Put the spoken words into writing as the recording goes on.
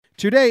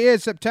Today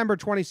is September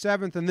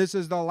 27th, and this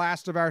is the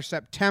last of our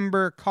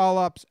September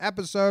call-ups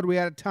episode. We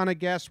had a ton of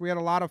guests. We had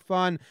a lot of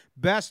fun.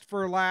 Best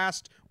for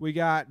last, we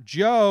got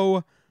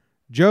Joe's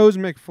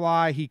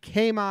McFly. He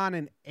came on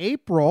in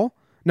April.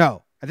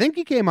 No, I think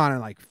he came on in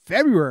like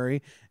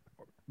February,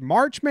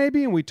 March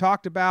maybe, and we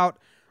talked about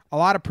a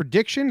lot of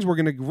predictions. We're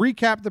going to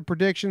recap the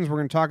predictions. We're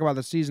going to talk about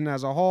the season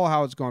as a whole,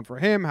 how it's going for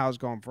him, how it's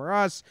going for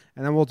us,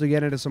 and then we'll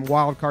get into some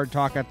wild card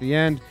talk at the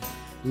end.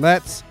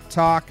 Let's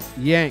talk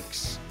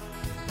Yanks.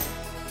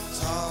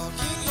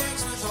 Talking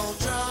Yanks with old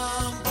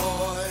John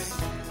Boy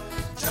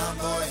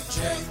and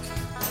Jake.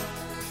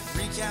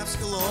 Recaps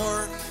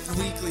galore and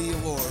weekly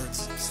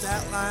awards.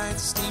 Stat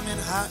lines, steaming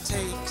hot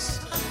takes.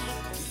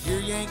 Get your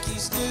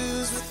Yankees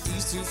news with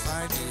these two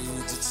fine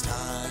dudes. It's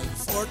time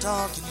for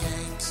Talking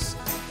Yanks.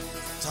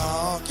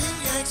 Talking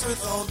Yanks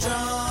with old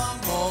John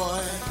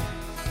Boy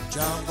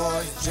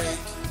and Jake.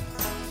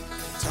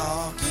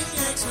 Talking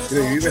Yanks with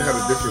old You even had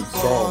a different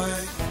song.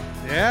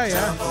 Yeah.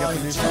 We got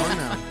the new song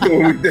now.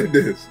 When we did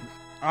this.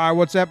 All right,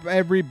 what's up,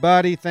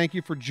 everybody? Thank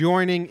you for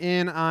joining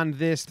in on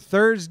this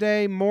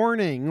Thursday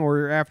morning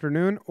or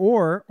afternoon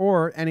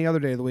or any other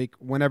day of the week,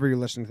 whenever you're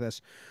listening to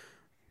this.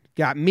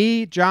 Got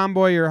me, John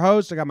Boy, your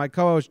host. I got my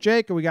co-host,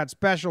 Jake, and we got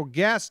special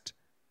guest,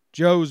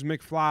 Joe's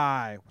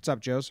McFly. What's up,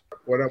 Joe's?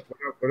 What up?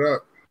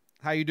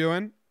 How you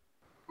doing?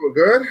 Doing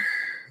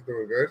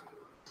good.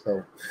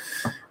 So,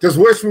 just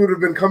wish we would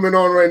have been coming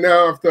on right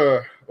now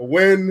after a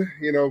win,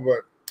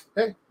 but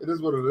hey, it is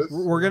what it is.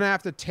 We're going to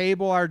have to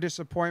table our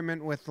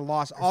disappointment with the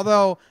loss.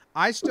 Although,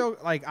 I still,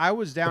 I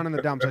was down in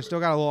the dumps. I still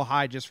got a little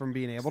high just from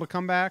being able to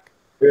come back.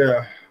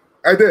 Yeah,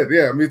 I did.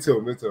 Yeah, me too.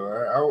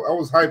 I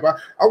was hyped.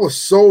 I was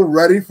so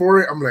ready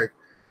for it. I'm like,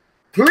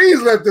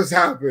 please let this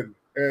happen.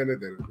 And it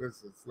didn't.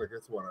 It's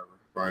whatever.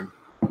 Fine.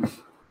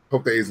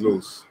 Hope the A's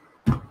lose.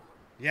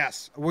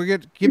 Yes.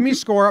 Give me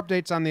score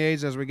updates on the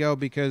A's as we go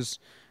because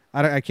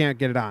I can't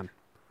get it on.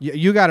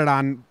 You got it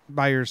on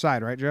by your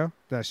side, right, Joe?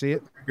 Did I see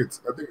it? I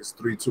think it's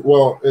 3-2.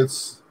 Well,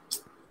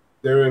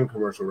 they're in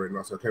commercial right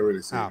now, so I can't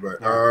really see it. But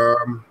yeah,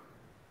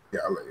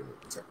 I'll let you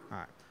know. All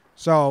right.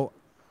 So,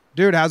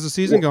 dude, how's the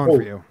season going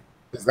for you?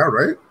 Is that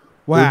right?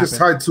 What we just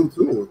tied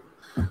 2-2.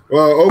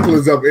 Well,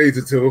 Oakland's up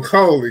 8-2.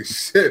 Holy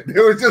shit! They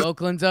were just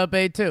Oakland's up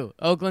 8-2.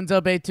 Oakland's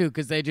up 8-2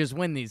 because they just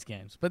win these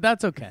games, but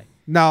that's okay.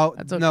 No,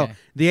 that's okay. No.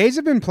 The A's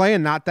have been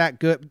playing not that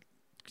good.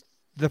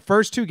 The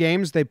first two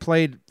games they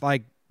played,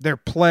 their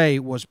play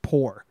was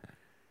poor.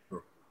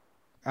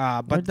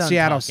 But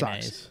Seattle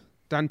sucks. A's.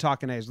 Done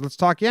talking A's. Let's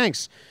talk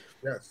Yanks.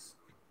 Yes.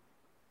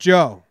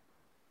 Joe,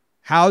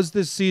 how's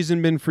this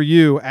season been for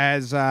you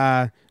as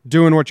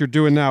doing what you're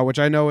doing now, which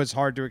I know is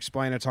hard to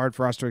explain. It's hard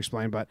for us to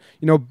explain, but,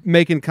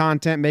 making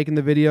content, making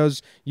the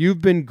videos,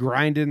 you've been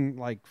grinding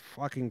like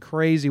fucking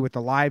crazy with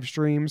the live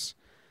streams.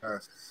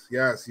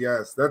 Yes.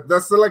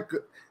 That's like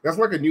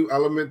a new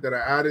element that I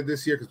added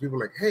this year because people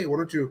are like, hey, why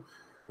don't you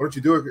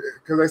do it?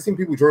 Because I've seen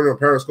people joining on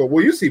Periscope.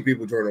 Well, you see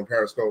people joining on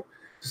Periscope.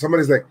 So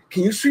somebody's like,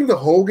 can you stream the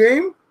whole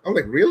game? I'm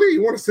like, really?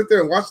 You want to sit there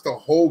and watch the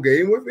whole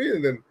game with me?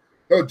 And then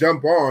they'll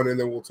jump on and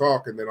then we'll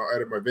talk and then I'll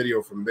edit my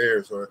video from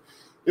there. So,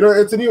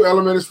 it's a new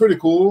element. It's pretty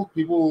cool.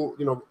 People,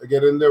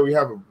 get in there. We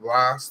have a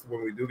blast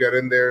when we do get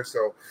in there.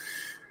 So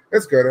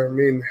it's good. I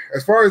mean,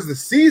 as far as the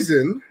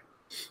season,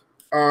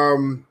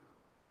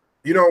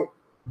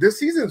 this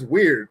season's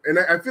weird. And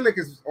I feel like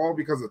it's all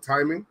because of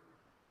timing.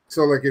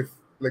 So if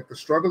the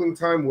struggling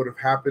time would have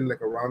happened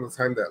around the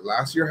time that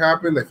last year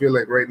happened, I feel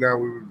like right now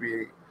we would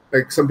be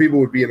some people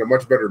would be in a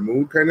much better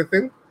mood kind of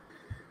thing.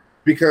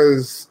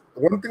 Because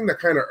one thing that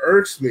kind of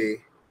irks me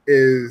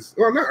is,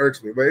 well, not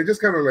irks me, but it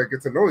just kind of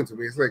it's annoying to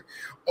me. It's like,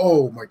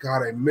 oh my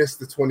God, I missed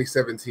the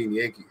 2017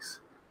 Yankees.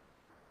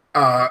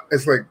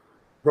 It's like,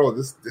 bro,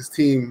 this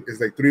team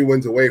is 3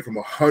 wins away from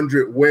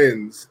 100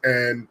 wins.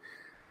 And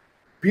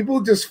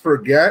people just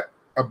forget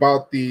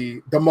about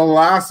the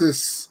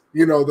molasses,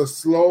 the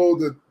slow,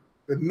 the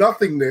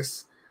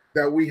nothingness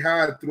that we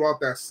had throughout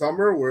that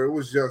summer where it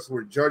was just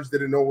where Judge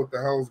didn't know what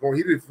the hell was going.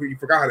 He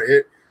forgot how to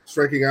hit,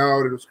 striking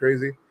out. It was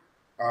crazy.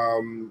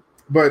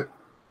 But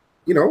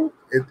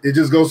it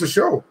just goes to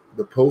show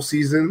the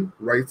postseason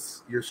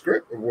writes your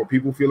script of what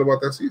people feel about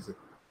that season.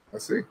 I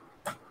see.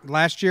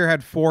 Last year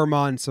had 4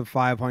 months of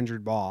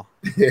 500 ball.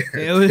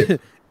 Yeah.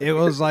 It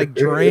was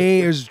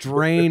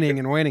draining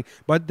and waiting.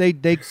 But they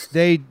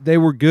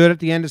were good at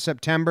the end of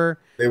September.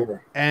 They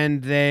were,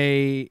 and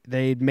they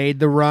made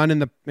the run in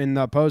the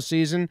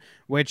postseason,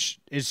 which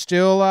is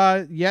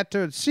still yet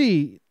to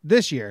see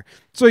this year.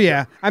 So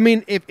yeah, I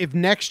mean, if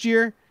next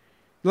year,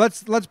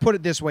 let's put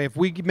it this way: if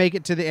we make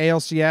it to the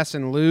ALCS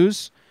and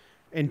lose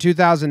in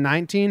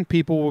 2019,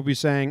 people will be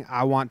saying,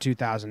 "I want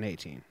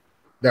 2018."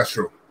 That's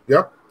true.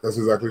 Yep, that's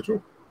exactly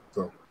true.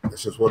 So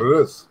that's just what it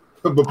is.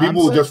 But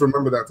people will just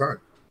remember that time.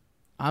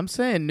 I'm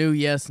saying new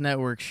Yes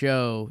Network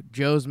show,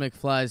 Joe's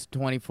McFly's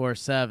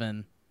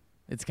 24/7.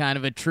 It's kind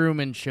of a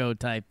Truman Show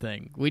type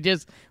thing. We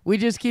just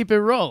keep it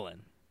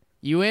rolling.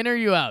 You in or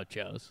you out,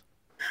 Joe's?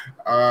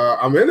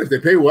 I'm in if they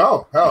pay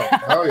well. Hell yeah,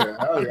 hell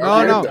yeah.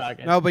 No, no,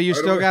 talking. no. But you Right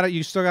still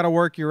away. gotta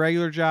work your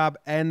regular job,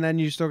 and then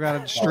you still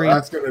gotta Oh, stream.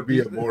 that's gonna be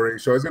a boring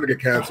show. It's gonna get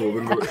canceled.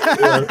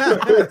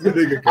 It's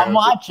gonna get I'm canceled.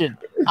 watching.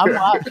 I'm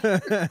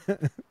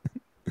watching.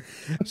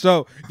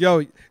 So,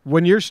 yo,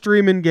 when you're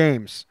streaming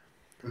games,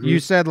 Mm-hmm. you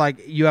said like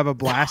you have a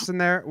blast in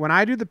there. When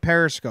I do the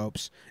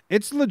periscopes,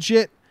 it's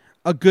legit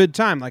a good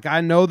time. Like I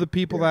know the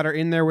people that are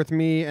in there with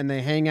me, and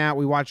they hang out.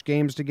 We watch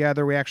games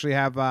together. We actually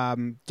have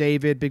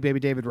David, Big Baby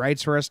David,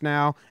 writes for us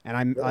now, and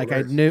I'm nice.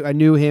 I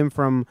knew him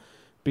from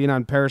being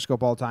on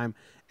Periscope all the time.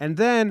 And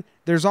then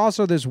there's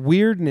also this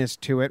weirdness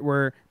to it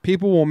where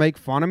people will make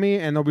fun of me,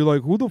 and they'll be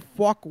like, "Who the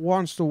fuck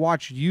wants to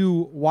watch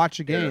you watch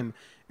a game?"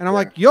 And I'm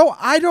like, "Yo,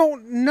 I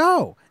don't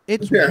know.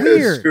 It's Yeah,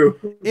 weird. it's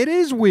true. It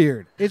is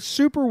weird. It's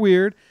super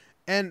weird,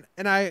 and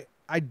I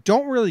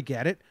don't really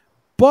get it.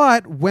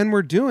 But when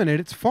we're doing it,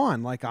 it's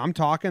fun. Like I'm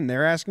talking,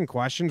 they're asking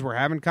questions, we're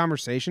having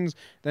conversations.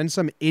 Then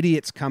some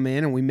idiots come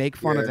in, and we make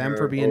fun of them Yeah,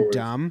 for being always.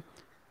 dumb.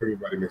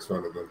 Everybody makes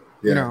fun of them.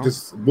 You Yeah, know.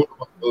 just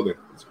building.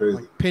 It's crazy.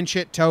 Like pinch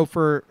hit toe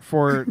for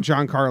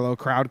Giancarlo.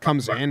 Crowd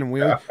comes in, and we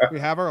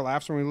have our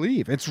laughs when we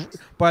leave.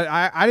 But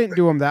I didn't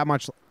do them that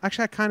much.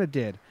 Actually, I kind of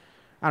did.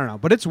 I don't know,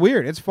 but it's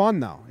weird. It's fun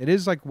though. It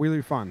is like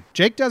really fun.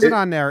 Jake does it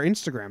on our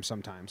Instagram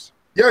sometimes.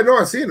 Yeah, no,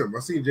 I've seen him.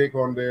 I've seen Jake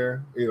on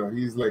there. You know,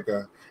 he's like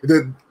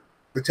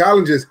the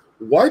challenge is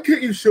why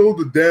can't you show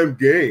the damn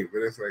game?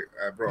 And it's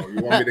like, bro,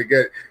 you want me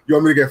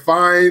to get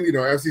fined? You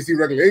know, FCC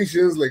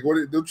regulations. Like,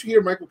 what? Don't you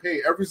hear Michael K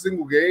every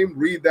single game?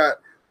 Read that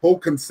whole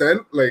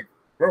consent. Like,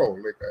 bro,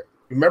 like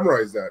you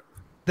memorize that.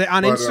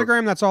 On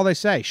Instagram, that's all they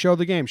say. Show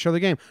the game. Show the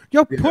game.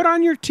 Yo, put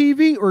on your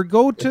TV or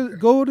go to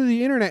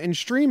the internet and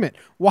stream it.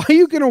 Why are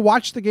you gonna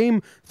watch the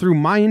game through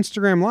my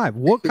Instagram Live?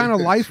 What kind of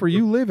life are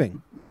you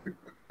living?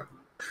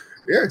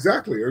 Yeah,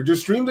 exactly. Or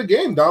just stream the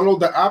game. Download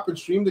the app and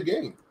stream the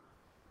game.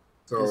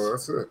 So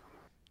that's it.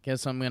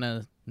 Guess I'm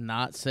gonna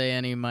not say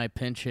any of my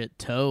pinch hit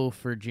toe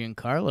for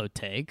Giancarlo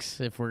takes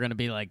if we're gonna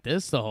be like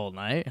this the whole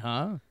night,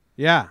 huh?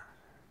 Yeah.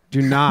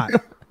 Do not.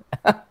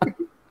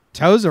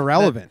 Toe's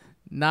irrelevant.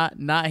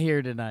 Not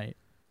here tonight.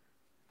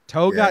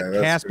 Toe got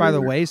that's cast by the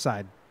crazy.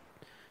 wayside.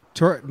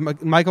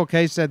 Michael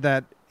K said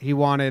that he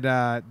wanted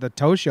the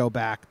Toe Show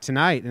back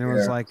tonight, and it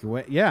was Yeah. like,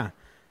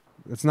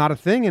 it's not a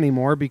thing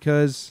anymore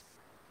because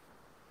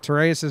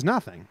Torreyes is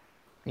nothing.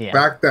 The Yeah.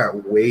 fact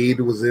that Wade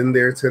was in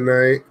there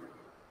tonight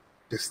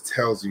just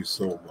tells you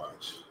so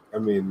much. I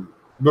mean,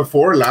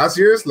 before last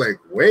year's like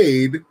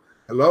Wade,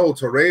 hello,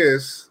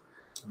 Torreyes,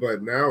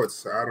 but now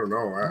it's I don't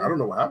know. I don't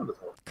know what happened to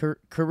him.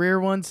 Career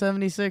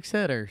 176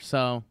 hitter,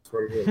 so That's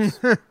what it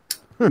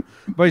is.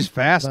 But he's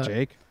fast, But-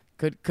 Jake.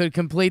 could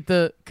complete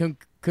the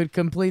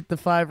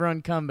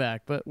 5-run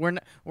comeback, but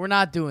we're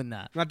not doing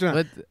that. Not doing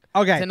But it.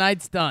 Okay.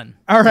 tonight's done.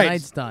 All right.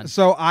 Tonight's done.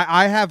 So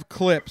I have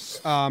clips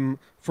from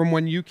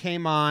when you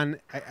came on.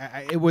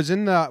 It was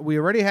we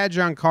already had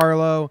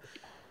Giancarlo,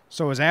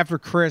 so it was after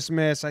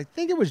Christmas. I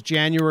think it was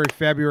January,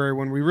 February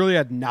when we really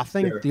had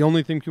nothing. Yeah. The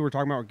only thing people were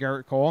talking about was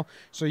Garrett Cole.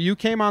 So you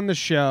came on the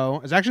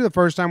show. It's actually the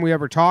first time we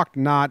ever talked,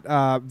 not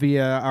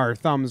via our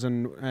thumbs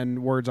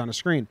and words on a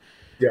screen.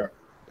 Yeah.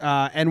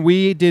 And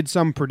we did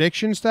some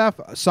prediction stuff.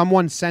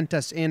 Someone sent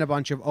us in a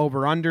bunch of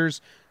over-unders.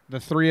 The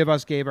three of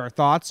us gave our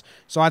thoughts.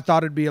 So I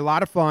thought it'd be a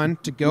lot of fun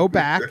to go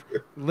back,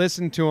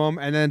 listen to them,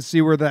 and then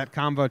see where that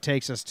convo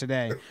takes us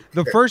today.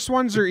 The first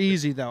ones are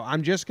easy, though.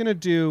 I'm just going to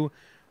do,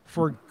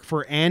 for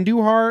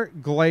Andujar,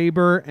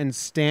 Glaber, and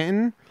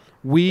Stanton,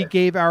 we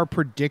gave our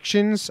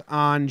predictions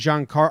on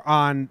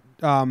John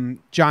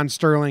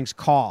Sterling's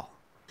call.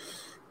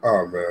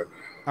 Oh man.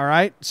 All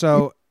right?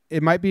 So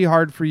it might be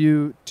hard for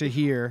you to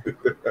hear,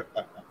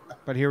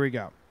 but here we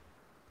go.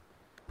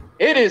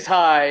 It is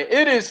high.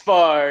 It is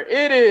far.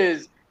 It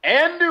is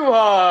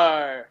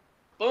Andujar.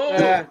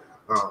 Boom.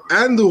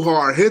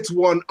 Andujar hits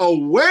one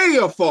away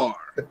afar.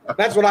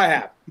 That's what I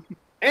have.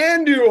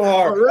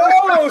 Andujar.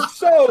 Oh,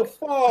 so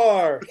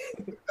far.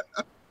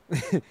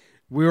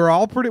 We were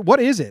all pretty. What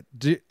is it?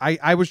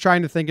 I was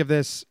trying to think of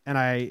this, and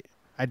I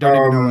don't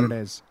even know what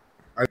it is.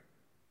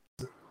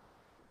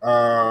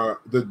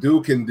 The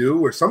do can do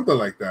or something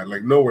like that.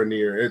 Like nowhere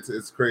near.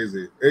 It's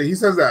crazy. He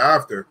says that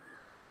after,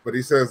 but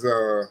he says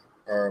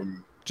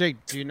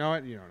Jake, do you know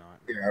it? You don't know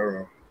it. yeah, I don't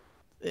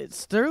know.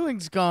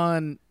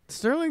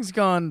 Sterling's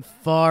gone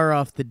far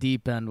off the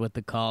deep end with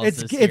the calls.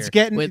 It's this year.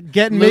 getting With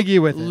Miggy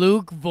with it.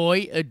 Luke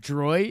Voigt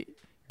adroit,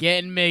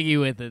 getting Miggy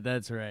with it.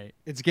 That's right.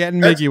 It's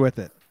getting Miggy with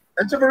it.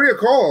 Echeverria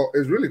call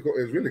is really cool.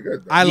 Is really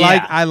good. Though. I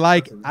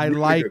like That's a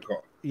really good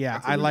call. yeah,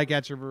 That's a I really like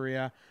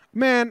Echeverria.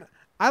 Man,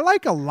 I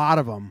like a lot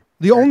of them.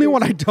 The only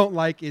one I don't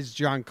like is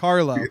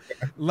Giancarlo.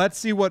 Let's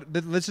see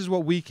this is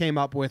what we came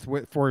up with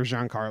for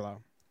Giancarlo.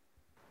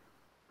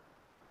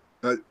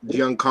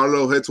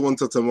 Giancarlo hits one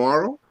to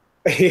tomorrow.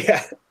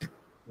 Yeah.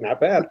 Not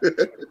bad.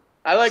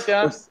 I like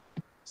that.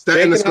 Stanton to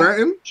Taking out-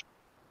 Scranton.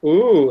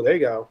 Ooh, there you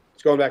go.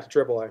 It's going back to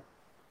AAA.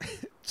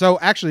 So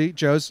actually,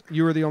 Joe's,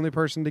 you were the only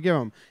person to give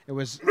him. It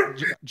was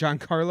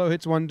Giancarlo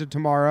hits one to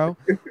tomorrow,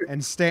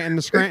 and Stanton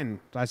to Scranton.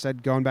 I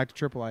said going back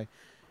to AAA.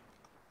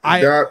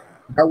 That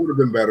would have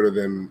been better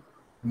than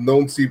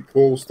Nonsi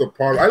post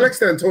apart. I like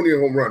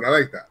Stantonio home run. I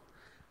like that,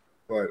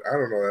 but I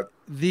don't know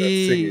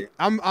that.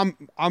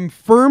 I'm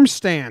firm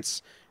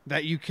stance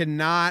that you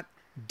cannot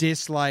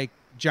dislike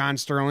John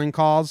Sterling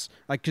calls,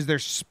 like, because they're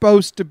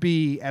supposed to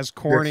be as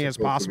corny as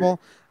possible,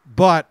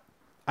 but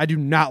I do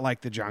not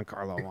like the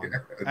Giancarlo one.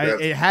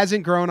 It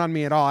hasn't grown on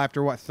me at all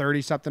after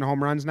 30-something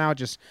home runs now.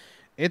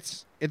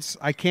 It's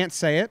I can't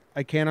say it,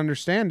 I can't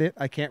understand it,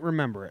 I can't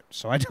remember it,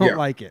 so I don't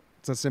like it.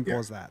 It's as simple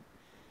as that.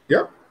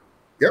 Yep.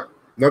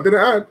 Nothing to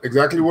add.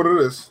 Exactly what it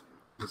is.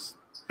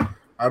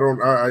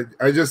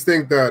 I just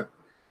think that,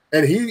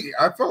 and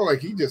I felt like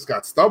he just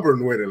got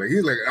stubborn with it. Like,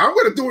 he's like, I'm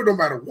going to do it no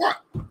matter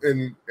what.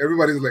 And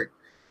everybody's like,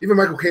 even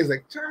Michael Caine's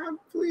like, John,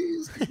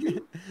 please.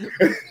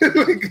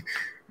 Like,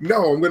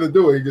 no, I'm going to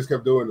do it. He just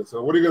kept doing it.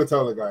 So what are you going to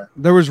tell the guy?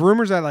 There was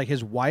rumors that, like,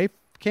 his wife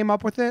came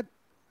up with it.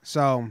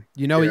 So,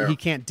 he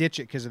can't ditch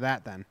it because of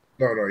that then.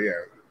 No, yeah.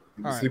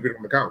 He's sleeping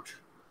on the couch.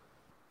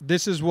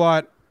 This is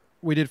what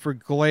we did for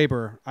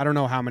Gleyber. I don't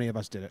know how many of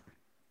us did it.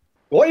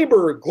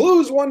 Gleyber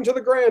glues one to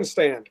the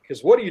grandstand,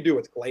 because what do you do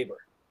with Gleyber?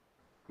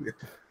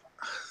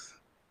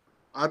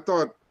 I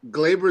thought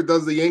Gleyber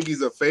does the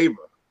Yankees a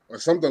favor or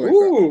something like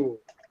that.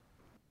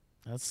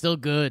 That's still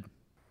good.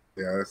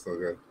 Yeah, that's still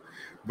good.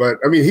 But,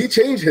 I mean, he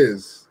changed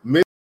his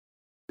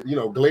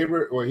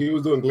Gleyber, or he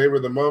was doing Gleyber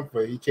of the month,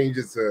 but he changed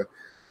it to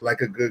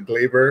like a good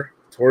Gleyber.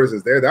 Torres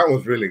is there. That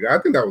was really good. I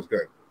think that was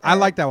good. I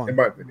like that one. In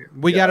my opinion.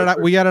 We got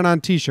it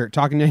on T-shirt,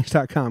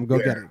 talkingyankees.com. Go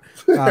get it.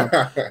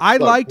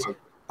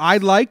 I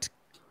liked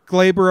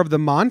Gleyber of the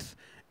month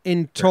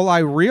until I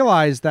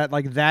realized that,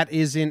 like, that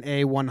isn't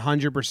a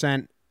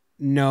 100%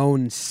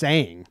 known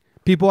saying.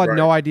 People had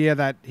no idea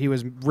that he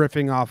was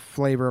riffing off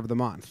Flavor of the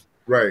Month.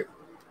 Right.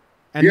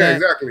 And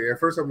exactly. At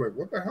first I'm like,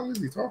 what the hell is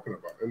he talking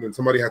about? And then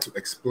somebody had to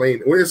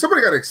explain it. When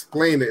somebody got to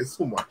explain it, it's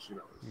too much,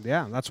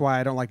 Yeah, that's why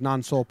I don't like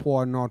non-soul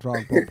poor, not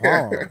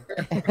poor.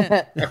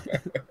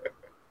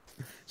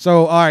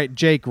 So, all right,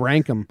 Jake,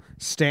 rank them.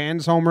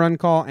 Stan's home run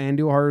call,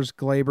 Andujar's,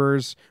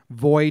 Gleyber's,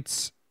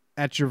 Voigt's,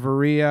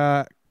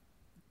 Echeverria,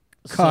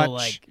 Kutch. So,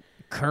 like,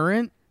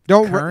 current?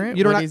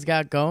 What he's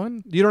got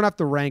going? You don't have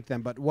to rank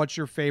them, but what's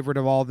your favorite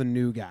of all the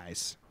new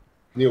guys?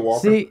 Neil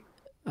Walker. See,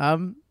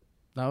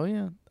 oh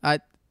yeah.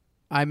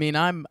 I mean,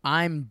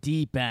 I'm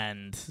deep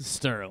end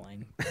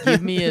Sterling.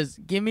 Give me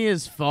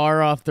as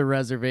far off the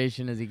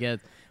reservation as he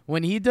gets.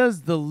 When he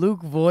does the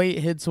Luke Voigt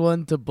hits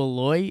one to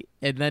Beloit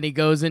and then he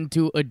goes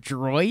into a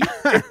droid,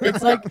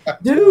 it's like,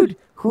 dude,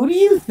 who do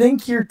you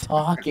think you're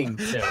talking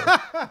to?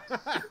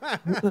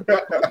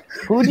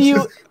 Who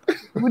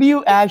do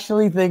you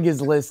actually think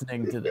is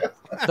listening to this?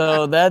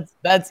 So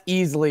that's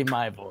easily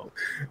my vote.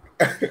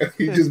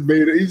 He just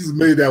made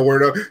that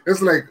word up.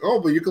 It's like,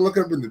 but you can look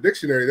it up in the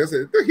dictionary. That's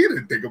it. He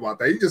didn't think about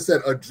that. He just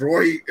said a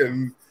droid,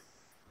 and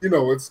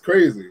it's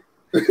crazy.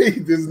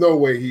 There's no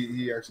way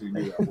he actually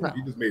knew that word. No.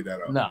 He just made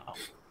that up. No.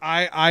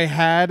 I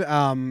had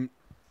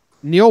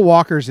Neil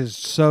Walker's is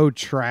so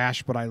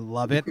trash, but I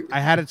love it. I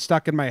had it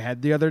stuck in my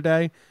head the other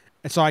day,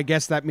 and so I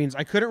guess that means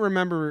I couldn't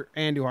remember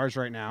Andujar's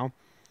right now.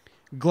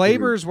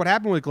 Gleyber's, what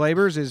happened with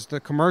Gleyber's is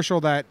the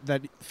commercial that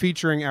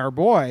featuring our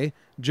boy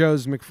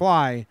Joe's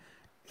McFly.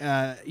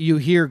 You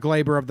hear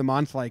Gleyber of the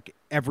month like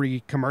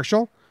every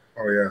commercial.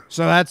 Oh yeah.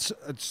 So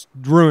it's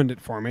ruined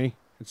it for me.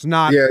 It's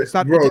not. Yeah, it's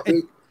not. Bro,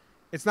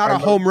 it's not a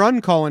home run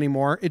call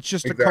anymore. It's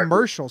just a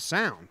commercial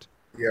sound.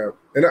 Yeah,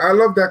 and I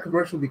love that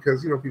commercial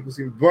because people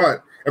see.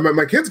 But and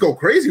my kids go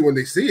crazy when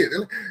they see it. They're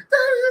like,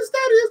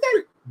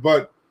 Daddy.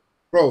 But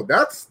bro,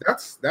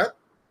 that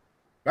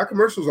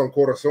commercial's on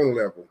Corazon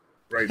level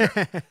right now.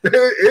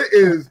 It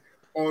is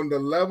on the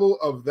level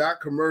of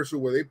that commercial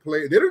where they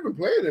don't even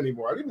play it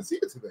anymore. I didn't even see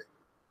it today.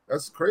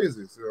 That's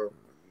crazy. So,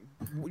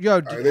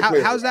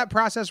 how's that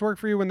process work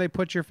for you when they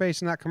put your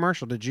face in that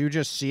commercial? Did you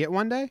just see it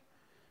one day?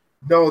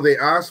 No, they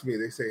asked me.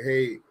 They say,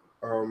 "Hey,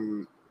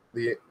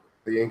 the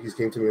Yankees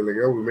came to me and like,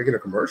 we're making a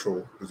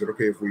commercial. Is it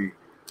okay if we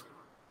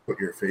put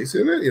your face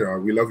in it?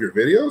 We love your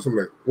videos." I'm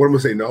like, "What am I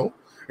gonna say? No?"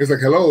 It's like,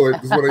 "Hello,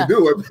 this is what I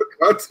do. I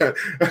put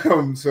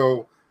content."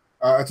 So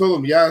I told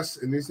them yes,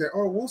 and they said,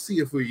 "Oh, we'll see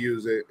if we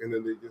use it." And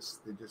then they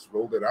just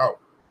rolled it out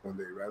when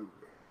they ran it.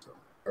 So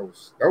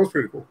that was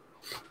pretty cool.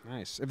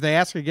 Nice. If they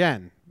ask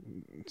again,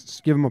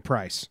 just give them a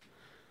price.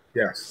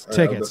 Yes,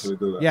 tickets. I'll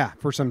do that. Yeah,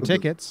 for some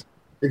tickets.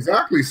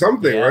 Exactly,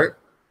 something, right?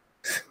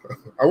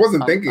 I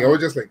wasn't thinking. I was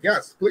just like,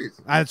 yes, please.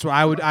 That's what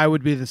I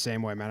would be the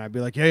same way, man. I'd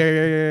be like,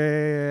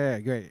 yeah,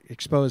 great,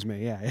 expose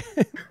me, yeah,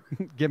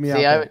 get me out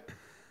there.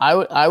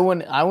 I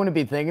wouldn't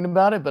be thinking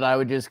about it, but I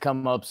would just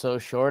come up so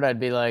short. I'd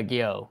be like,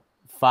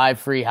 5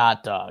 free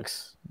hot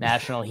dogs,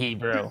 National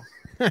Hebrew,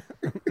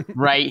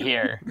 right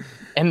here,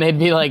 and they'd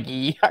be like,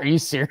 are you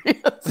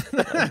serious?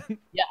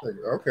 Yeah.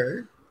 Okay.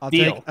 I'll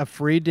take a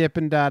free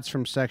Dippin' Dots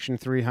from Section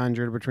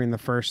 300 between the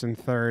first and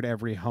third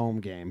every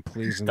home game,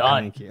 please and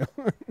thank you.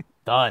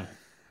 Done.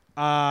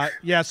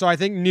 Yeah, so I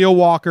think Neil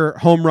Walker,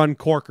 home run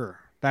corker.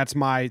 That's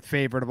my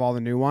favorite of all the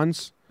new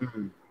ones.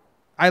 Mm-hmm.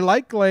 I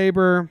like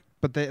Gleyber,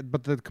 but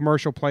the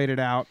commercial played it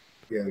out.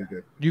 Yeah, they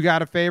did. You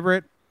got a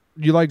favorite?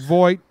 You like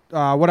Voigt?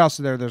 What else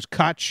is there? There's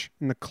Kutch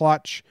in the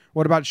clutch.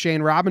 What about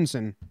Shane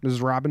Robinson? This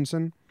is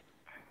Robinson.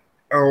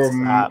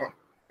 Yeah,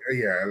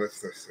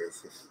 let's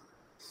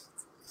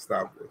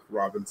stop with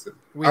Robinson.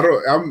 I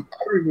don't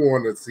even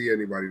want to see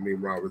anybody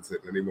named Robinson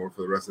anymore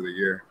for the rest of the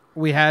year.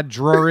 We had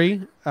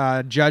Drury,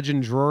 Judge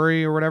and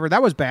Drury or whatever.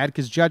 That was bad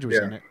because Judge was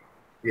in it.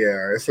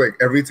 Yeah, it's like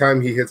every time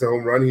he hits a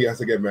home run, he has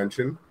to get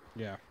mentioned.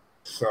 Yeah.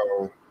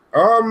 So,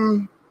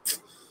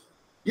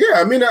 yeah,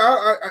 I mean,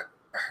 I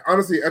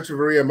honestly,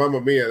 Echeverria, Mamma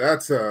Mia,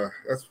 that's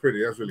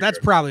really good.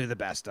 Probably the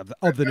best of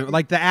the new,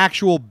 like the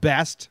actual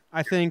best.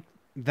 I think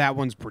that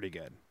one's pretty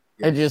good.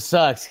 It just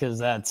sucks because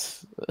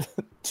that's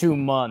 2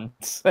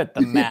 months at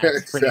the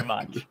max, pretty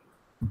much.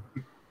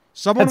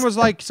 Someone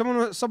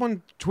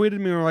tweeted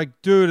me and were like,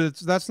 dude,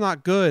 that's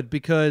not good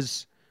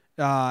because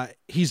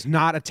he's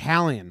not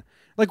Italian.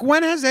 Like,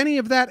 when has any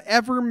of that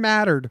ever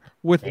mattered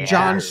with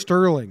John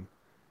Sterling?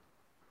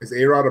 Is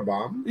A-Rod a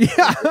bomb?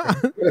 Yeah.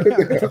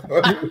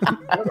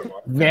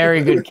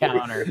 Very good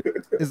counter.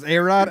 Is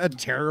A-Rod a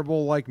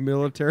terrible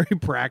military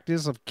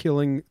practice of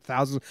killing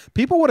thousands?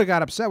 People would have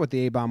got upset with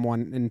the A-bomb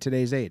one in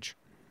today's age.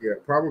 Yeah,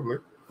 probably.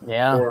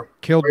 Yeah. Or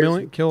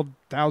killed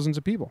thousands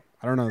of people.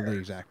 I don't know the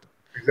exact.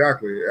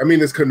 Exactly. I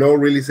mean, is Cano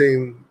really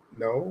saying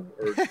no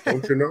or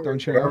don't you know?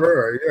 Don't you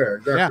know? Yeah,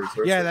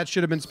 exactly. Yeah, that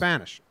should have been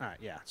Spanish. All right,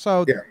 yeah.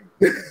 So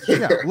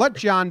yeah, let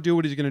John do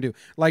what he's going to do.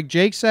 Like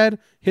Jake said,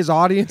 his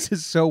audience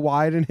is so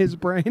wide in his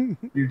brain.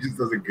 He just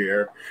doesn't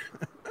care.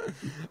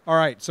 All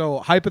right, so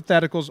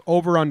hypotheticals,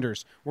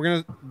 over-unders. We're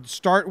going to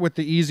start with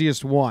the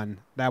easiest one.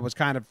 That was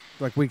kind of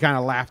like we kind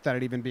of laughed at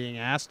it even being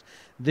asked.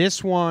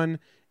 This one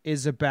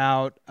is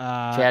about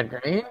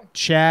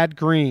Chad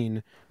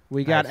Green.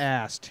 We got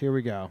asked. Here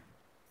we go.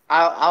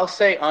 I'll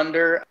say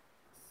under.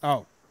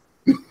 Oh.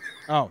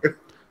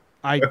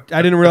 I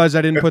didn't realize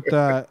I didn't put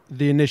the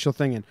initial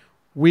thing in.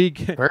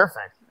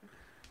 Perfect.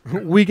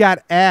 We got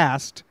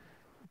asked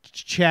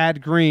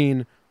Chad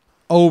Green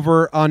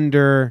over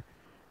under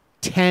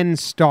 10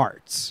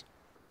 starts.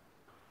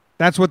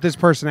 That's what this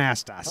person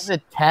asked us. Was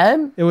it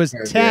 10? It was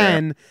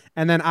 10,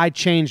 and then I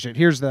changed it.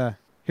 Here's Joe.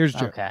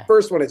 Okay.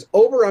 First one is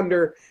over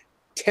under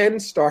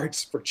 10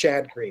 starts for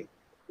Chad Green.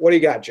 What do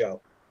you got,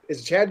 Joe?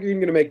 Is Chad Green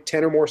going to make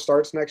 10 or more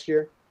starts next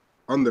year?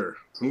 Under.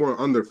 I'm going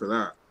under for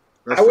that.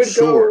 I would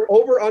go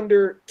over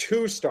under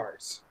 2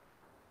 starts.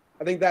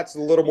 I think that's a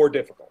little more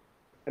difficult.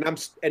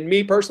 And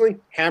me personally,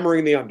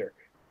 hammering the under.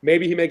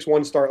 Maybe he makes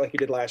 1 start like he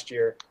did last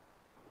year.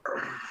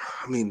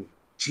 I mean,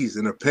 geez,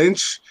 in a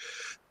pinch,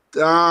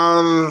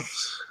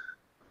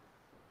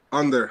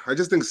 under. I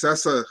just think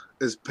Sessa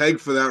is pegged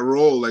for that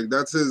role. Like,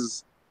 that's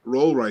his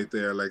role right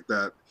there. Like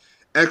that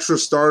extra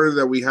starter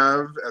that we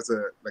have as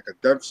a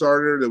depth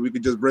starter that we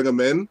could just bring him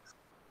in.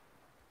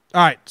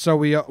 All right, so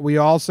we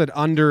all said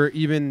under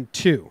even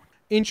 2.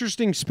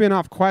 Interesting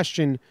spin-off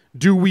question.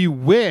 Do we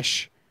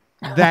wish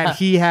that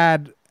he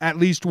had at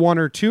least 1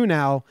 or 2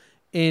 now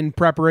in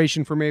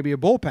preparation for maybe a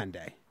bullpen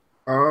day?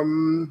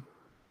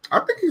 I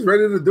think he's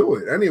ready to do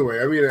it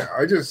anyway. I mean,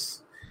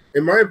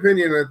 in my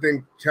opinion, I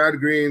think Chad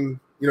Green,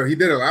 he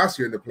did it last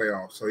year in the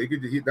playoffs, so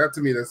that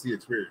to me, that's the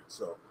experience.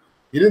 So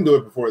he didn't do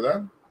it before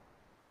that,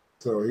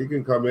 so he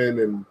can come in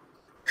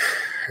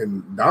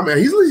and dominate.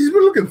 He's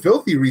been looking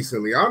filthy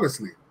recently,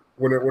 honestly.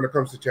 When it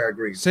comes to Chad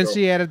Green, since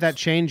he added that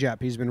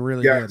changeup, he's been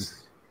really good.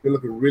 Been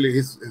looking really.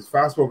 His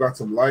fastball got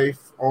some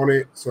life on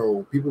it,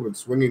 so people have been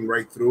swinging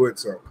right through it.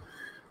 So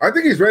I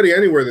think he's ready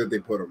anywhere that they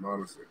put him.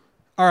 Honestly.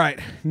 All right,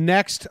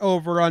 next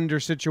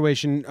over/under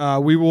situation.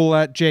 We will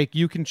let Jake.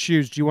 You can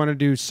choose. Do you want to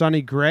do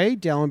Sonny Gray,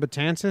 Dellin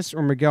Betances,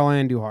 or Miguel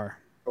Andujar?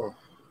 Oh.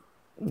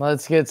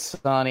 Let's get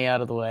Sonny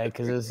out of the way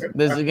because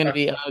this is going to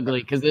be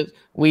ugly. Because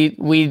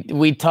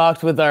we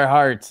talked with our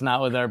hearts,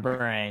 not with our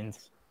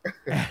brains.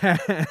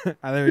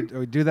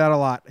 We do that a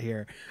lot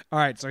here. All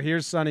right, so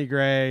here's Sonny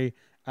Gray.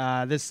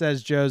 This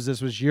says, Joe's,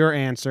 this was your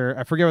answer.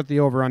 I forget what the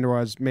over-under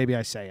was. Maybe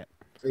I say it.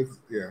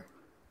 Yeah.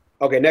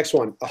 Okay, next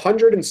one.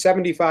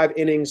 175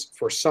 innings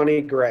for Sonny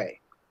Gray.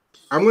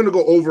 I'm going to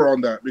go over on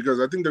that because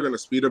I think they're going to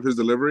speed up his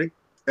delivery,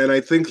 and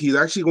I think he's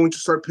actually going to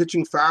start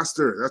pitching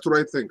faster. That's what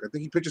I think. I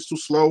think he pitches too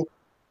slow.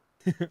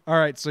 All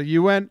right, so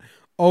you went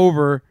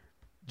over,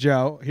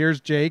 Joe.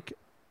 Here's Jake.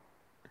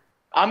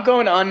 I'm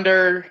going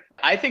under.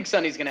 I think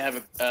Sonny's going to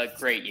have a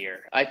great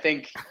year. I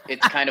think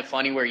it's kind of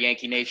funny where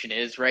Yankee Nation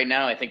is right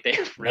now. I think they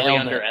really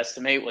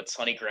underestimate what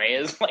Sonny Gray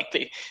is.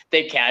 Like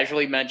they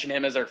casually mention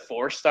him as our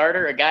 4th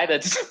starter, a guy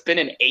that's been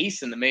an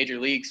ace in the major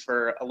leagues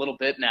for a little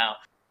bit now.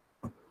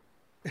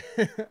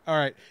 All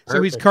right.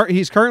 So he's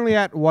currently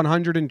at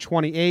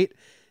 128,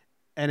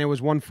 and it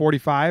was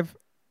 145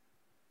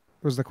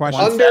 was the question.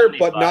 Under,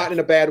 but not in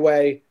a bad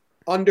way.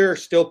 Under,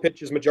 still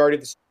pitches majority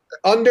of the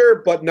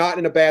under, but not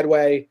in a bad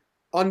way.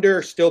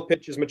 Under, still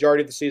pitches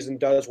majority of the season,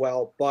 does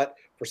well, but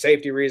for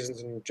safety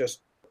reasons and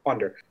just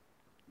under.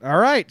 All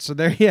right, so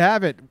there you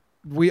have it.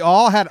 We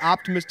all had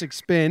optimistic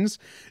spins.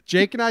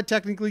 Jake and I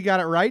technically got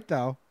it right,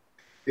 though.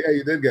 Yeah,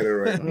 you did get it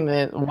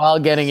right. While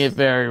getting it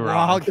very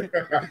wrong.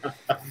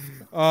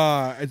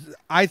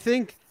 I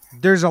think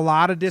There's a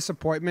lot of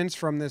disappointments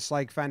from this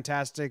like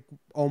fantastic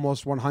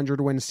almost 100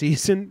 win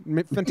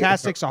season.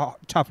 Fantastic's a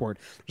tough word.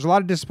 There's a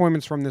lot of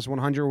disappointments from this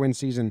 100 win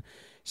season.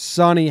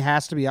 Sonny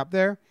has to be up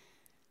there.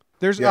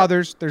 There's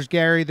others. There's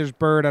Gary. There's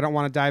Bird. I don't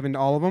want to dive into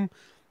all of them.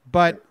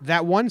 But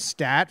that one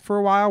stat for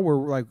a while where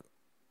like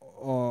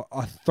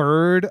a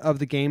third of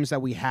the games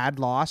that we had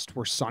lost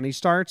were Sonny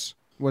starts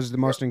was the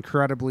most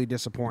incredibly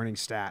disappointing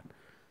stat.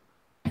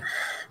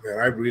 Man,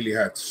 I really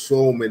had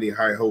so many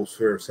high hopes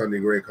for Sonny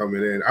Gray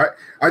coming in.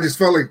 I just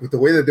felt like with the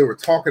way that they were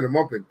talking him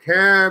up in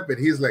camp, and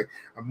he's like,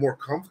 I'm more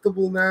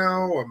comfortable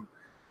now.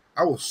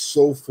 I was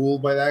so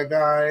fooled by that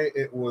guy.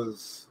 It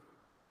was,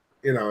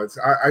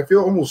 I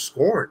feel almost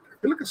scorned. I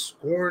feel like a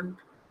scorned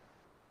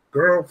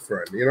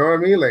girlfriend. You know what I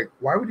mean? Like,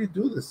 why would you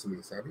do this to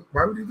me, Sonny?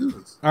 Why would you do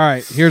this? All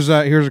right, here's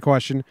a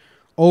question.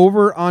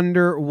 Over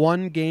under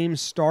one game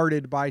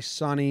started by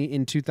Sonny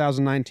in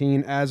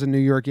 2019 as a New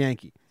York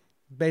Yankee.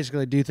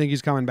 Basically, do you think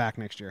he's coming back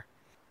next year?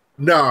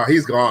 No,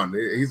 he's gone.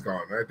 He's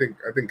gone. I think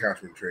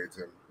Cashman trades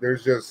him.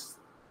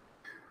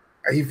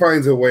 He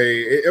finds a way.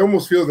 It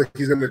almost feels like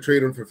he's going to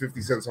trade him for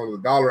 50 cents on the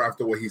dollar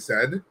after what he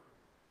said.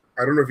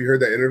 I don't know if you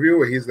heard that interview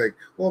where he's like,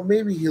 well,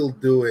 maybe he'll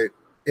do it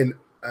in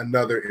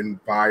another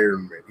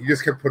environment. He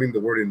just kept putting the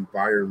word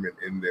environment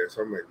in there.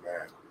 So I'm like,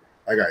 man,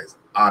 that guy's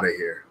out of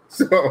here.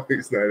 So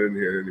he's not in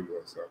here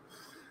anymore. So,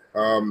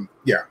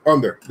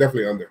 under.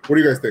 Definitely under. What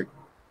do you guys think?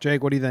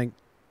 Jake, what do you think?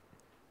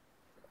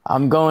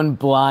 I'm going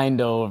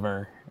blind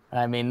over.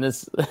 I mean,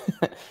 this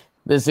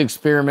this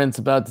experiment's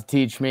about to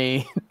teach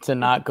me to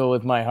not go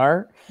with my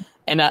heart.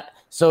 And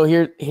so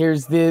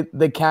here's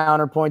the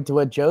counterpoint to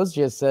what Joe's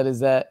just said is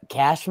that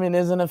Cashman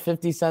isn't a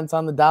 50 cents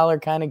on the dollar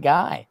kind of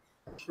guy.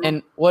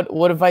 And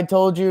what if I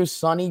told you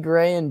Sonny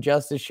Gray and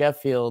Justice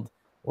Sheffield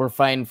were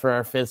fighting for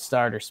our 5th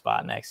starter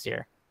spot next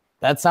year?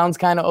 That sounds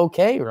kind of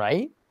okay,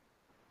 right?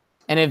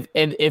 And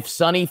if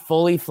Sonny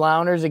fully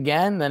flounders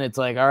again, then it's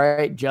like, all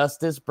right,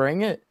 Justice,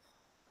 bring it.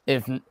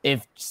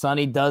 If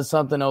Sonny does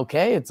something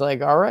okay, it's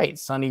like, all right,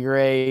 Sonny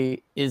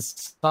Gray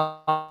is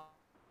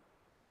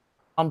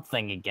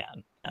something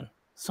again. And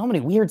so many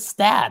weird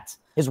stats.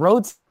 His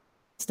road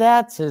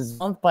stats, his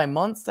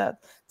month-by-month stats.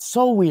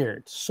 So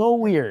weird. So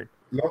weird.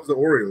 Loves the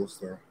Orioles,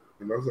 though.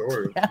 He loves the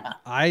Orioles. Yeah.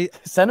 I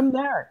send him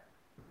there.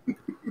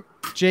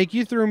 Jake,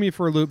 you threw me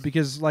for a loop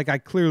because, like, I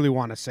clearly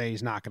want to say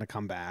he's not going to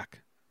come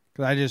back.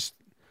 Because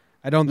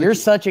I don't think... You're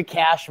such a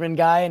Cashman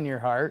guy in your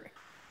heart.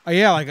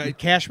 Yeah, like,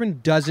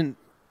 Cashman doesn't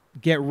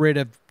get rid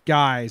of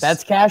guys.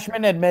 That's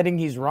Cashman admitting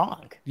he's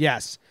wrong.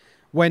 Yes.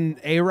 When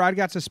A-Rod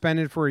got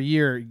suspended for a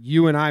year,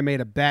 you and I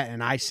made a bet,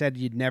 and I said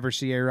you'd never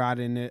see A-Rod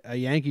in a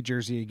Yankee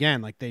jersey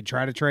again. Like, they'd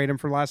try to trade him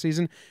for last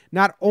season.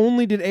 Not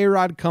only did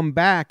A-Rod came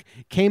back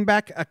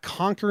a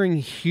conquering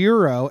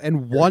hero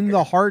and won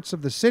the hearts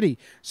of the city.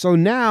 So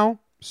now,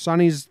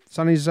 Sonny's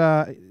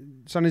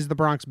the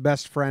Bronx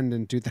best friend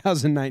in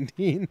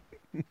 2019.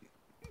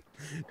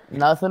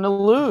 Nothing to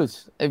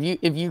lose. If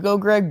you go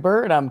Greg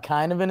Bird, I'm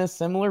kind of in a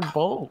similar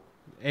boat.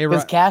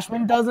 Because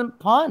Cashman doesn't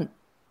punt.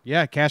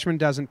 Yeah, Cashman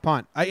doesn't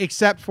punt,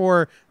 except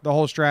for the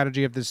whole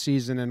strategy of this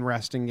season and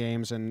resting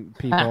games and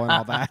people and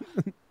all that.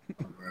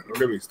 Don't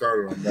get me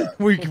started on that.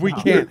 we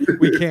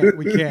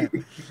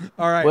can't.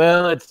 All right.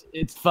 Well,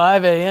 it's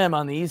 5 a.m.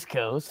 on the East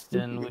Coast,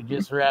 and we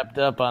just wrapped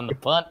up on the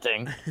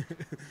punting.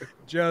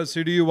 Joes,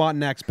 who do you want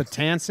next,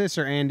 Betances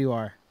or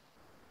Andujar?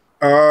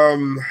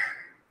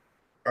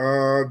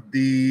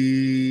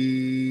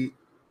 The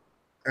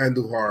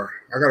Andujar.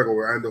 I gotta go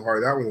with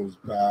Andujar. That one was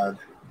bad.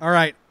 All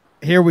right.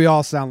 Here we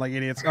all sound like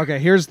idiots. Okay,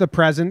 here's the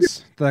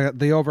presents,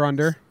 the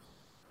over-under.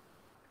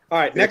 All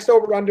right, next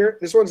over-under.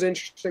 This one's an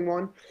interesting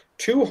one.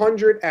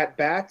 200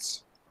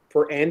 at-bats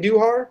for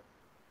Andujar.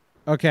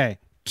 Okay,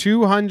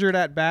 200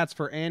 at-bats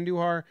for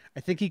Andujar. I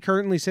think he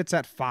currently sits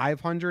at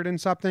 500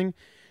 and something.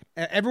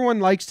 Everyone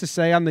likes to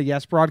say on the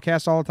Yes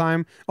broadcast all the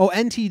time, oh,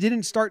 NT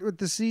didn't start with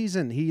the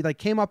season. He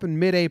came up in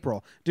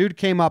mid-April. Dude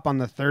came up on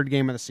the 3rd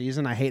game of the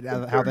season. I hate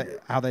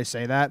how they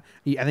say that.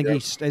 I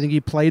think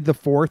he played the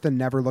 4th and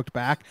never looked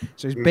back.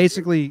 So he's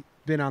basically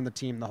been on the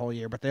team the whole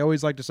year. But they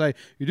always like to say,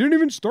 you didn't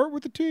even start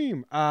with the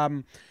team.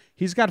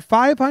 He's got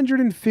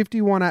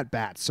 551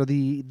 at-bats. So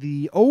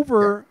the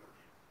over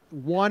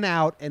 1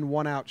 out and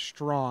 1 out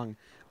strong.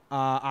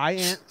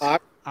 I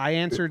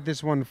answered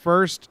this one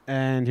first,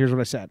 and here's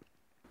what I said.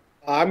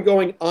 I'm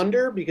going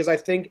under because I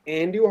think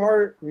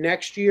Andujar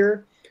next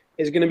year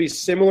is going to be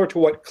similar to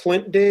what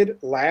Clint did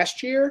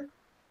last year,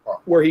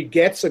 where he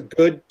gets a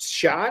good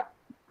shot,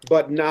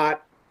 but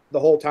not the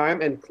whole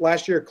time. And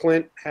last year,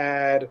 Clint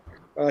had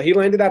he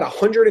landed at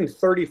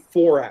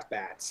 134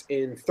 at-bats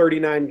in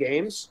 39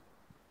 games.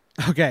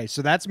 Okay,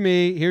 so that's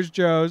me. Here's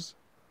Joe's.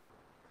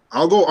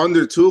 I'll go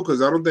under too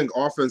because I don't think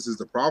offense is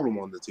the problem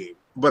on the team.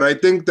 But I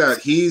think that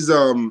he's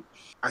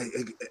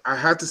I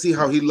had to see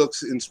how he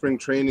looks in spring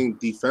training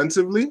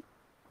defensively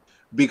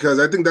because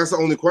I think that's the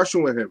only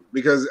question with him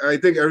because I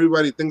think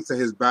everybody thinks that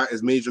his bat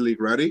is major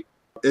league ready.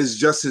 It's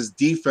just his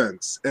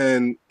defense.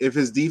 And if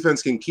his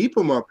defense can keep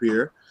him up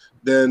here,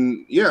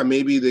 then yeah,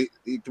 maybe they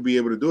could be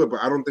able to do it.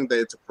 But I don't think that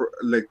it's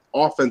like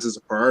offense is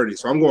a priority.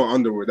 So I'm going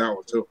under with that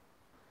one too.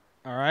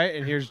 All right,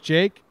 and here's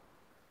Jake.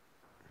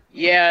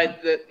 Yeah,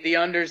 the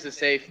under's the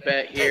safe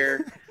bet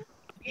here.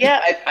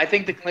 Yeah, I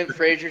think the Clint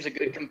Frazier's a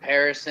good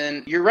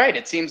comparison. You're right.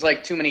 It seems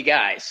like too many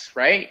guys,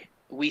 right?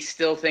 We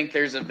still think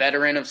there's a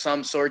veteran of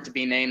some sort to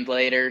be named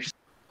later.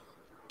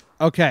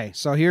 Okay,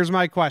 so here's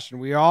my question.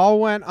 We all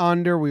went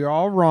under. We were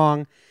all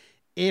wrong.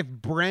 If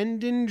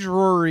Brendan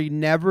Drury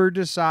never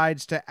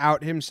decides to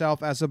out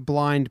himself as a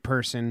blind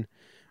person,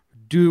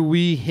 do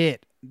we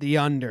hit the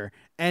under?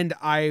 And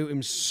I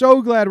am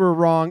so glad we're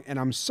wrong, and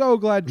I'm so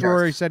glad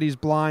Drury said he's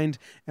blind,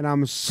 and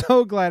I'm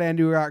so glad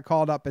Andrew got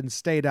called up and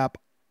stayed up,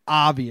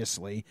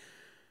 obviously.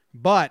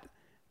 But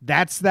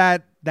that's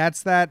that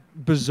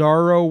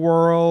bizarro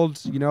world,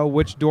 you know,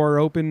 which door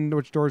open,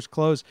 which doors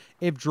closed.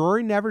 If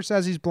Drury never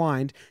says he's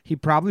blind, he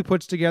probably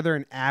puts together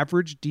an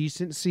average,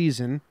 decent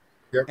season.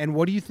 Yep. And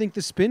what do you think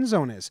the spin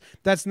zone is?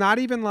 That's not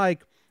even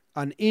like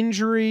an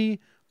injury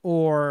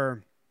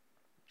or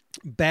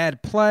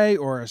bad play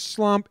or a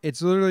slump.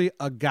 It's literally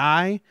a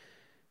guy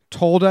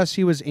told us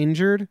he was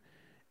injured,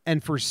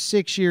 and for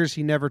 6 years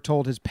he never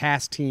told his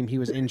past team he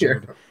was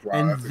injured. Wow,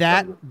 and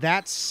that's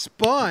that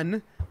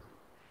spun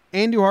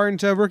Andujar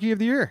into Rookie of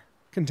the Year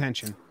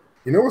contention.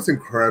 You know what's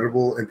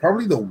incredible and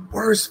probably the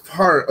worst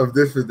part of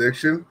this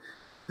prediction?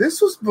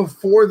 This was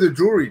before the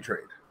Drury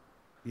trade.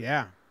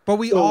 Yeah. But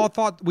we all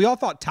thought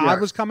Todd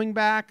was coming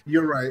back.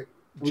 You're right.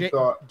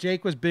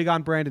 Jake was big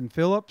on Brandon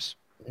Phillips.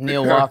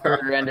 Neil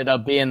Walker ended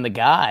up being the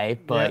guy,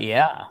 but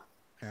yeah.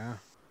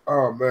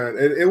 Oh man,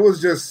 it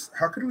was just,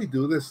 how could we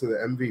do this to the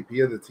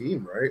MVP of the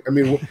team, right? I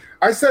mean,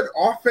 I said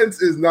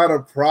offense is not a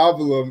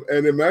problem,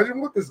 and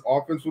imagine what this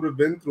offense would have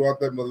been throughout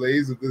that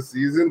malaise of this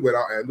season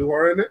without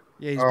Andujar in it.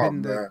 Yeah, he's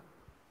been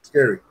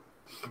scary.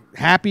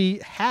 Happy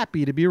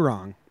to be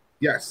wrong.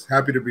 Yes,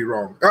 happy to be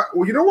wrong.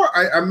 Well, you know what?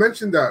 I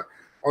mentioned that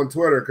on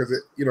Twitter because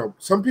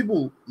some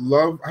people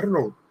love, I don't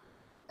know,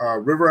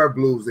 River Eye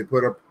Blues. They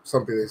put up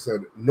something. They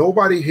said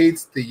nobody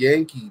hates the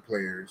Yankee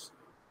players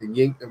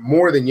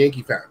more than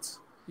Yankee fans.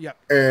 Yep.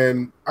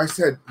 And I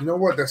said, you know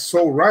what? That's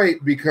so right,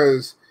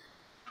 because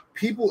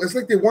people, it's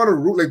like they want to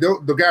root, like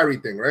the Gary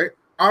thing, right?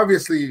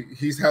 Obviously,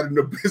 he's had an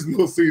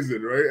abysmal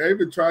season, right? I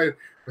even tried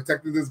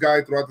protecting this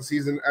guy throughout the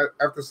season.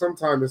 After some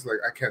time, it's like,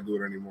 I can't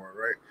do it anymore,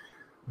 right?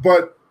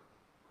 But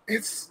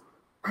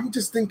I'm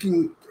just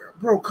thinking,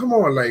 bro, come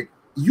on. Like,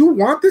 you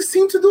want this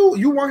team to do,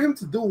 you want him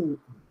to do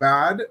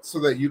bad so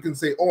that you can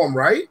say, oh, I'm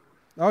right?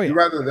 Oh, yeah. You'd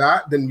rather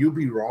that than you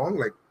be wrong?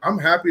 Like, I'm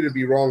happy to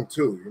be wrong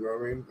too, you know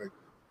what I mean? Like,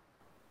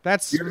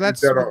 That's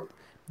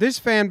this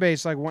fan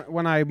base. Like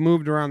when I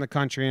moved around the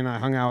country and I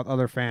hung out with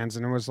other fans,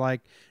 and it was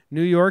like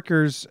New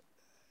Yorkers.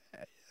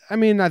 I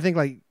mean, I think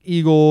like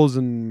Eagles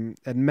and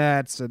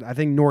Mets, and I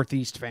think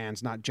Northeast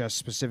fans, not just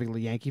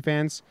specifically Yankee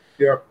fans.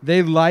 Yeah,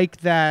 they like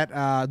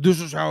that. This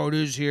is how it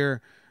is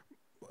here.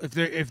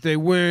 If they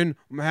win,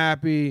 I'm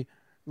happy.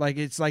 Like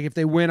it's like if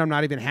they win, I'm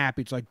not even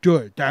happy. It's like,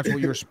 good. That's what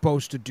you're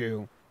supposed to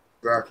do.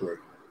 Exactly.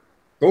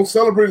 Don't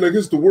celebrate like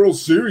it's the World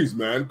Series,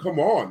 man. Come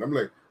on. I'm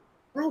like,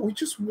 bro, we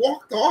just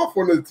walked off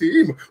on the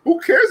team. Who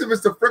cares if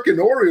it's the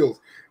freaking Orioles?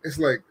 It's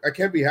like, I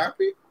can't be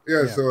happy.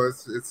 Yeah. So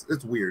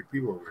it's weird.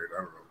 People are weird.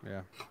 I don't know.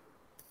 Yeah.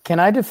 Can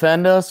I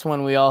defend us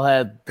when we all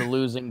had the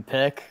losing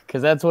pick?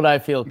 Because that's what I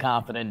feel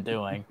confident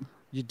doing.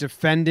 You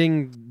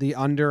defending the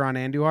under on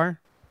Andujar?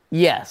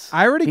 Yes.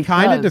 I already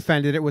kind of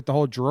defended it with the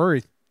whole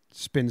Drury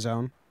spin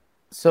zone.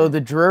 So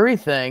the Drury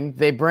thing,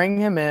 they bring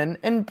him in,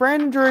 and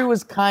Brandon Drury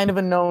was kind of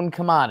a known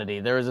commodity.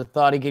 There was a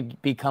thought he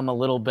could become a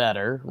little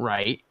better,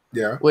 right?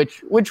 Yeah.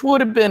 Which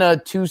would have been a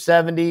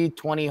 270,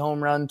 20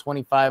 home run,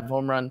 25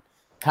 home run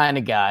kind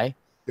of guy.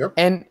 Yep.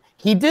 And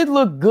he did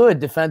look good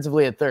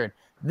defensively at third.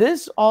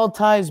 This all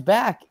ties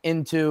back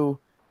into,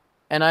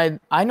 and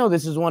I know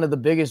this is one of the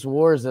biggest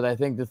wars that I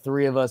think the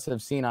three of us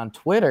have seen on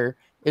Twitter,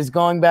 is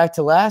going back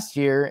to last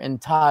year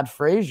and Todd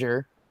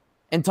Frazier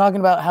and talking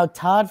about how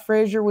Todd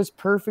Frazier was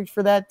perfect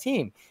for that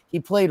team. He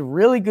played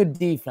really good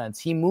defense.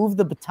 He moved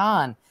the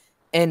baton.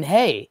 And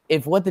hey,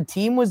 if what the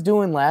team was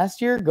doing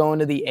last year, going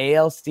to the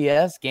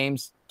ALCS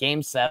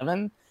game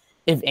 7,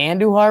 if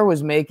Andujar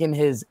was making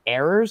his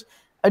errors,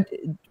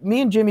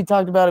 me and Jimmy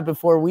talked about it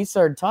before we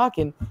started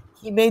talking.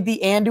 He made the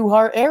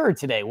Andujar error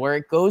today, where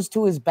it goes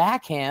to his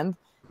backhand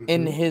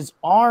and his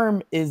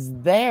arm is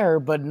there,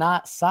 but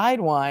not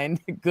sidewind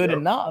good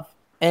enough.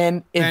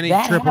 And if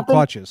that triple happened,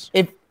 clutches.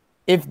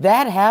 If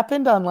that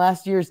happened on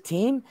last year's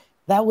team,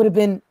 that would have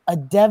been a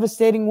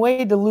devastating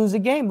way to lose a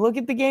game. Look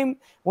at the game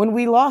when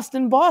we lost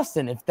in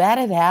Boston. If that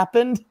had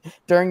happened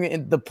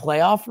during the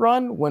playoff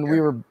run when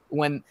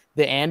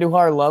the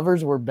Andujar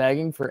lovers were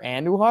begging for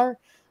Andujar.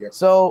 Yep.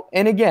 So,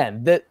 and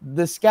again,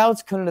 the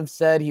scouts couldn't have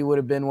said he would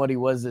have been what he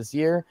was this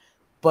year.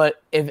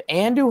 But if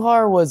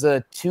Andujar was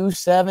a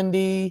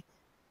 270,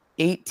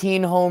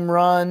 18 home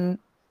run,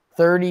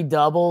 30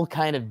 double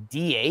kind of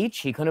DH,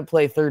 he couldn't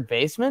play third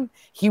baseman,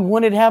 he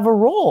wouldn't have a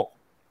role.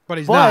 But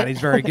he's not. He's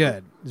very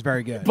good. He's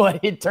very good. But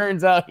it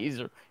turns out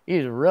he's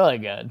He's really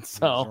good.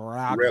 So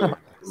Really,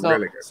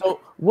 really good.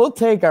 So we'll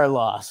take our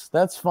loss.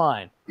 That's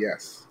fine.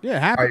 Yes.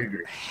 Yeah, I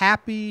agree.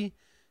 happy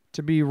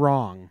to be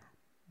wrong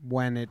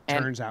when it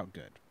turns out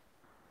good.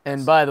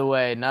 And by the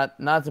way, not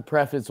to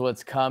preface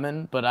what's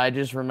coming, but I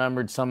just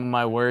remembered some of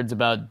my words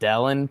about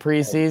Dellin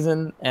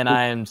preseason, and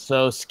I am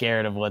so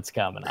scared of what's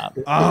coming up.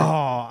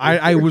 Oh,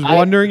 I was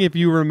wondering if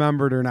you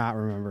remembered or not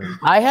remembered.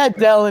 I had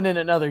Dellin in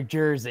another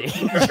jersey.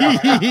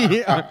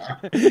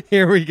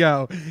 Here we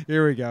go.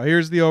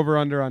 Here's the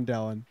over-under on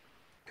Dellin.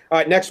 All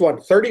right, next one.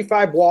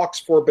 35 walks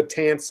for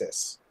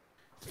Betances.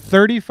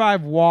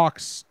 35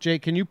 walks.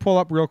 Jake, can you pull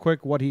up real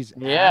quick what he's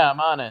at? Yeah,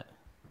 I'm on it.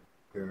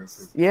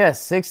 Yeah,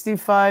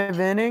 65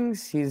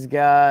 innings. He's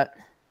got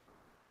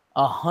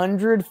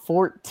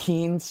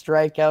 114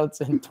 strikeouts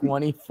and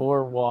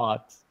 24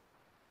 walks.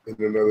 In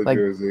another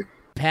jersey.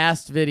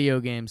 Past video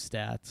game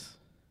stats.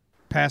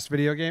 Past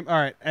video game? All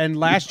right. And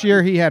last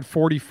year he had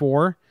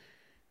 44.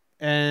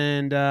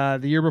 And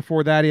the year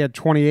before that he had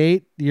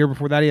 28. The year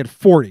before that he had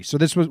 40. So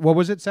this was, what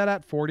was it set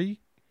at? 40?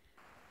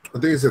 I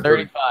think it's at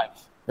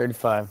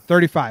 35.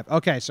 35.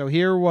 Okay, so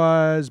here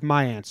was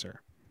my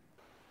answer.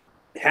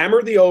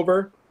 Hammer the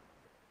over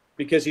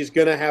because he's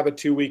going to have a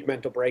 2-week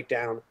mental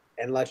breakdown.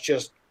 And let's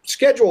just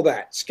schedule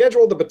that.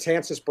 Schedule the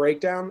Betances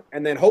breakdown.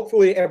 And then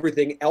hopefully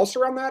everything else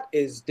around that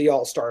is the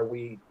all-star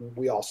we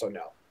also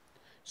know.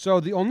 So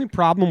the only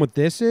problem with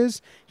this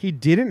is he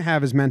didn't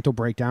have his mental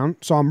breakdown,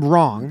 so I'm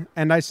wrong.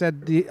 And I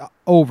said the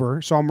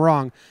over, so I'm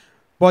wrong.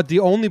 But the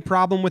only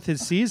problem with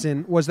his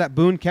season was that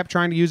Boone kept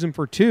trying to use him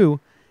for 2.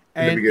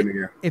 And in the beginning,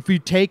 yeah. If you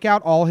take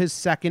out all his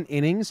second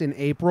innings in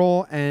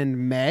April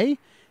and May,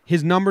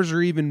 his numbers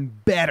are even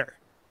better.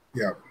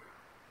 Yeah.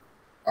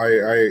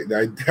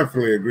 I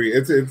definitely agree.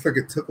 It's like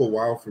it took a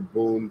while for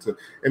Boone to,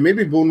 and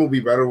maybe Boone will be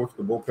better with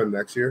the bullpen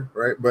next year,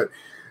 right? But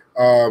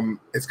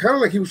it's kind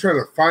of like he was trying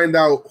to find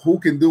out who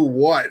can do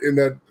what in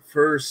that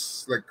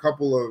first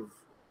couple of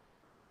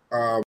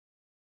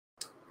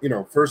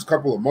first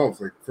couple of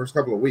months, first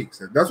couple of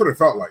weeks. That's what it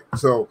felt like.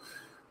 So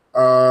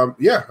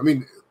yeah, I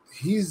mean,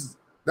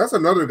 that's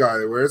another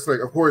guy where it's like,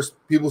 of course,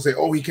 people say,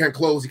 oh, he can't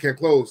close.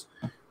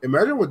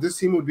 Imagine what this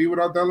team would be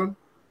without Dellin.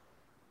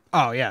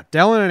 Oh, yeah.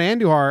 Dellin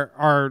and Andujar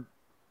are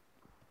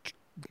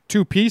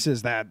two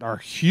pieces that are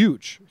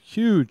huge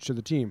to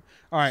the team.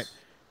 All right.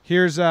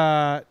 Here's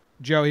Joe,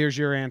 here's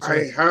your answer.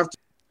 I have to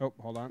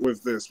hold on.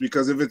 with this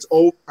because if it's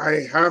over,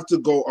 I have to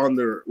go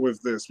under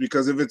with this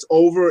because if it's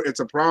over,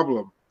 it's a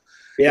problem.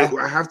 Yeah.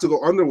 I have to go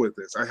under with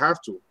this. I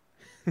have to.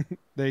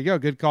 There you go.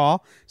 Good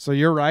call. So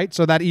you're right.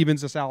 So that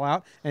evens us all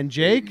out. And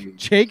Jake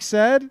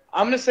said?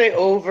 I'm going to say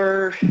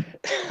over.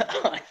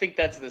 I think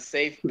that's the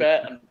safe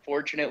bet,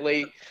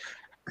 unfortunately.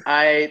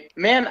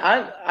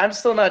 I'm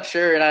still not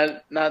sure, and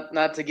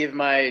not to give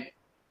my,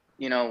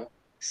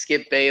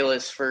 Skip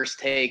Bayless first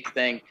take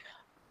thing.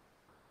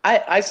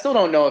 I still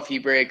don't know if he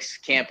breaks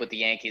camp with the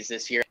Yankees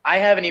this year. I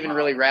haven't even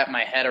really wrapped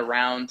my head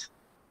around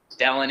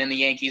Dellin in the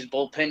Yankees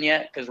bullpen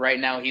yet, because right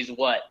now he's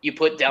what? You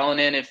put Dellin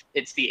in if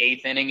it's the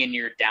 8th inning and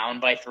you're down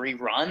by 3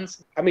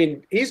 runs? I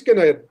mean, he should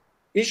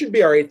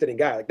be our 8th inning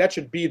guy. That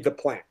should be the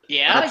plan.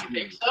 Yeah, you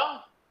think so?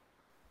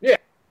 Yeah.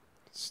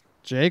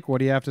 Jake, what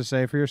do you have to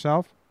say for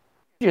yourself?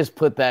 You just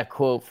put that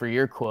quote for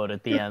your quote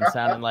at the end,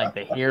 sounding like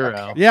the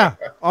hero. Yeah.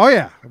 Oh,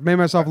 yeah. I made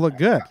myself look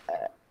good.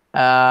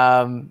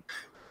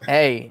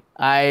 Hey,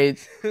 I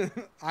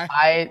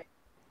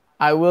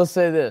will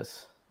say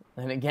this,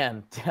 and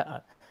again,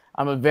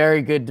 I'm a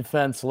very good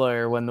defense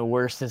lawyer when the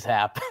worst has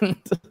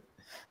happened.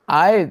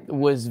 I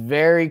was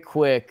very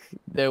quick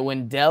that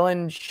when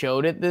Dellin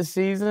showed it this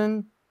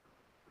season,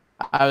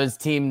 I was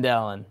Team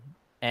Dellin.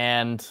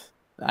 And,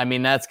 I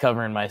mean, that's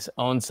covering my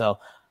own self.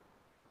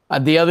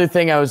 The other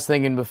thing I was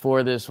thinking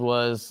before this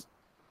was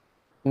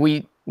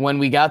when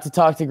we got to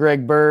talk to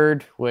Greg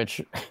Bird,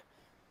 which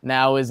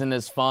now isn't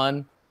as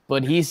fun,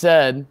 but he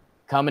said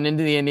coming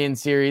into the Indian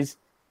series,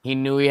 he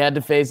knew he had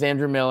to face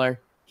Andrew Miller.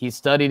 He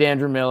studied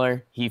Andrew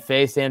Miller. He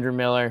faced Andrew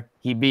Miller.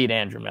 He beat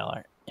Andrew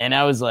Miller. And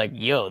I was like,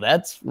 yo,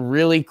 that's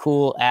really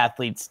cool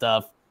athlete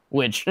stuff,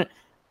 which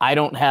I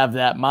don't have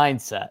that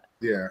mindset.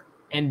 Yeah.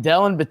 And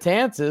Dellin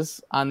Betances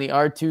on the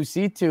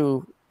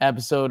R2C2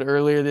 episode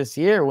earlier this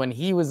year, when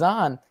he was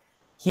on,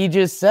 he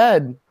just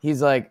said,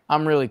 he's like,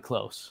 I'm really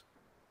close.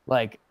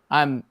 Like,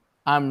 I'm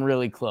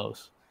really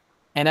close.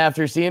 And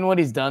after seeing what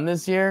he's done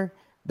this year,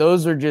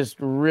 those are just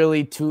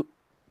really two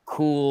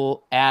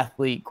cool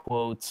athlete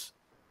quotes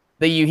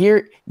that you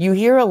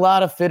hear a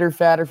lot of fitter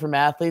fatter from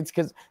athletes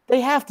because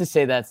they have to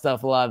say that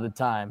stuff a lot of the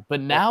time.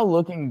 But now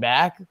looking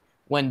back,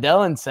 when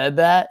Dellin said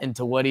that and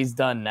to what he's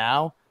done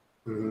now,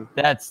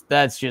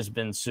 that's just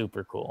been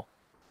super cool.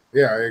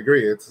 Yeah, I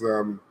agree. It's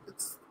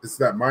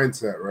that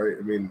mindset, right?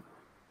 I mean,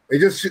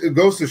 it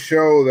goes to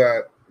show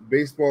that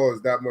baseball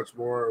is that much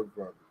more of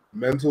a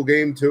mental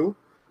game too.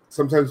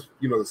 Sometimes,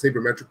 the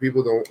sabermetric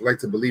people don't like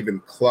to believe in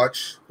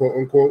clutch, quote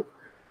unquote.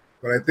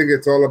 But I think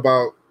it's all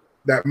about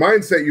that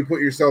mindset you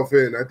put yourself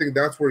in. I think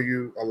that's where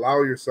you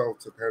allow yourself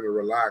to kind of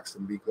relax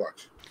and be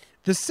clutch.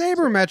 The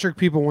sabermetric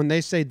people, when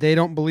they say they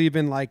don't believe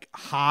in like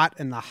hot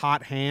and the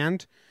hot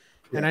hand,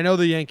 And I know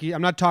the Yankees.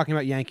 I'm not talking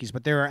about Yankees,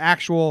 but there are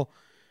actual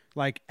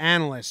like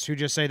analysts who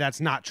just say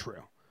that's not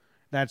true.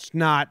 That's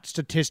not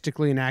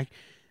statistically inaccurate.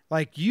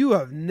 Like, you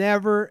have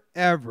never,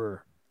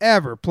 ever,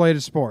 ever played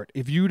a sport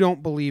if you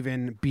don't believe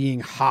in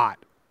being hot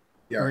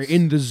or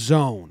in the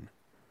zone.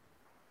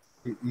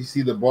 You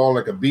see the ball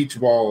like a beach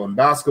ball, and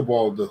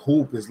basketball, the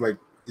hoop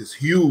is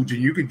huge,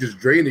 and you can just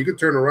drain it. You can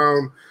turn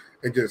around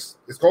and it's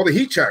called a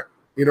heat check.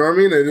 You know what I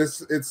mean? And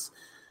it's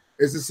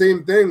the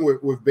same thing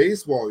with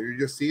baseball. You're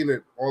just seeing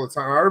it all the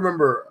time. I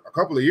remember a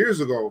couple of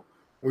years ago,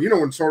 when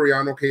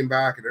Soriano came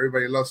back and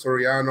everybody loves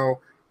Soriano.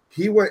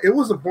 It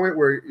was a point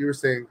where you were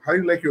saying, how do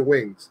you like your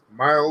wings?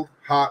 Mild,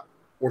 hot,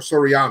 or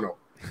Soriano?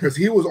 Because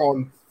he was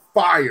on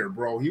fire,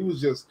 bro. He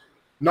was just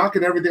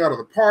knocking everything out of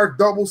the park,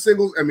 double,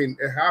 singles. I mean,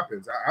 it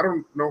happens. I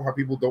don't know how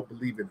people don't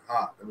believe in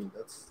hot. I mean,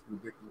 that's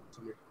ridiculous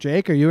to me.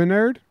 Jake, are you a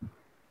nerd?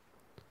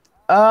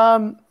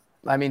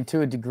 I mean,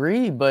 to a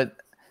degree, but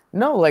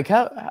no, like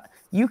how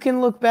you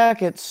can look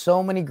back at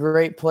so many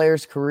great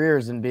players'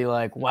 careers and be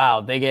like,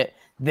 wow, they get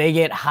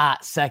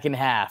hot second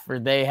half, or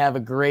they have a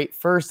great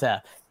first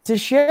half.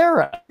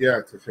 Teixeira.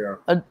 Yeah, Teixeira.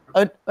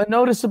 A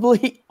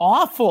noticeably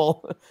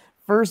awful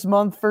first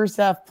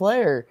half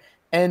player.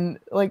 And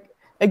like,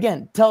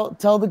 again, tell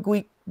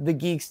the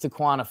geeks to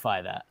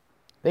quantify that.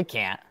 They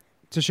can't.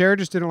 Teixeira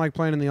just didn't like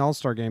playing in the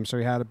All-Star game, so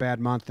he had a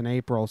bad month in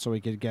April so he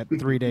could get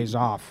 3 days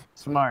off.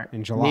 Smart.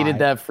 In July. Needed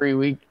that free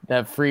week.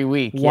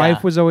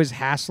 Wife was always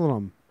hassling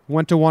him.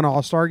 Went to one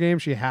All-Star game,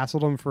 she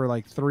hassled him for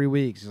like 3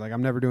 weeks. He's like,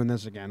 I'm never doing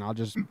this again. I'll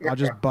just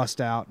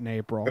bust out in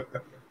April.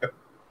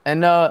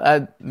 And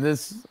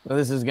this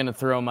is going to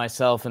throw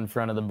myself in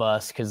front of the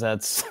bus because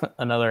that's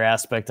another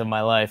aspect of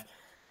my life.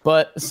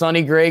 But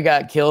Sonny Gray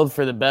got killed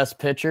for the best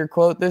pitcher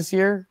quote this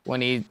year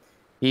when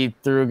he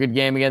threw a good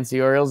game against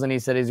the Orioles and he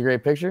said he's a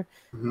great pitcher.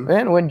 Mm-hmm.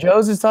 Man, when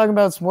Joe's is talking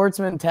about sports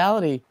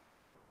mentality,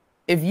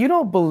 if you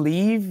don't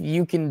believe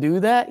you can do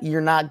that,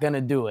 you're not going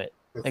to do it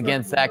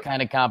against that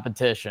kind of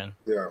competition.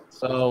 Yeah.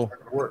 So,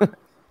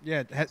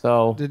 yeah.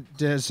 So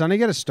did Sonny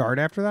get a start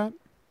after that?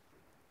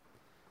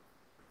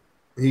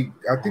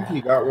 I think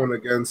he got one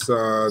against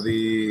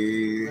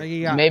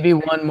maybe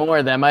one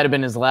more. That might have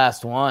been his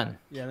last one.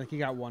 Yeah, I think he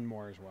got one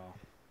more as well.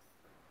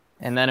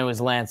 And then it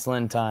was Lance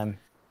Lynn time.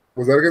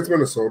 Was that against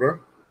Minnesota?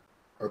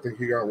 I think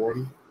he got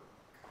one.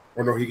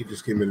 Or no, he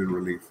just came in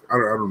relief. I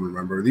don't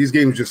remember. These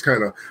games just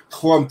kind of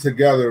clumped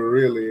together,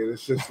 really. And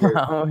it's just like,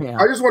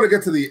 I just want to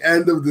get to the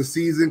end of the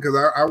season because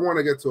I want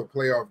to get to a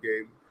playoff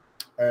game.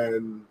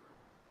 And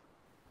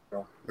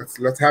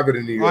let's have it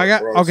in New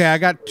York. I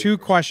got 2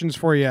 questions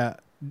for you.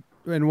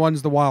 And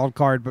one's the wild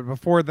card, but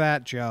before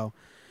that, Joe,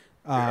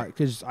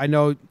 because I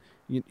know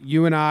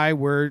you and I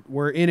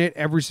we're in it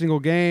every single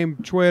game,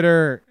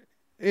 Twitter,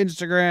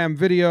 Instagram,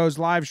 videos,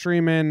 live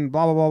streaming,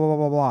 blah blah blah blah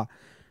blah blah.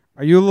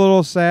 Are you a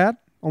little sad?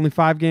 Only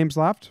 4 games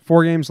left.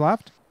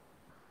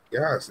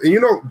 Yes,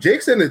 and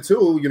Jake's in it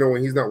too.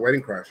 When he's not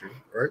wedding crashing,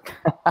 right?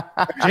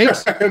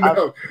 Jake's.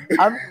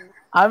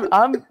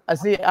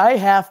 I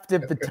half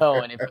dip the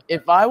toe, and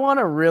if I want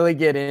to really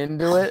get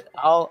into it,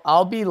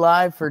 I'll be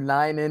live for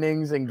 9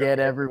 innings and get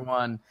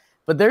everyone.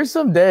 But there's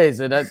some days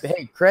that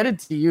hey, credit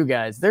to you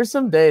guys. There's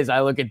some days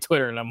I look at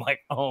Twitter and I'm like,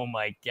 oh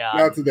my god,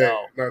 not today.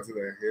 No. Not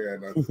today. Yeah,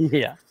 not today.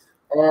 Yeah.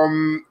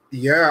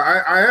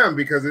 I am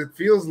because it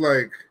feels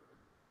like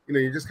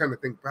you just kind of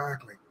think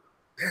back like,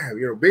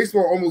 damn,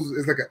 baseball almost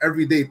is like an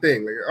everyday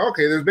thing. Like,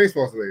 okay, there's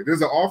baseball today.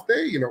 There's an off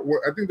day.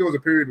 I think there was a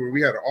period where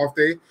we had an off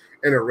day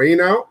and a rain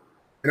out.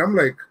 And I'm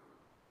like,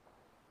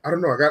 I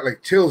don't know. I got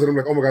like chills, and I'm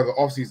like, oh my god, the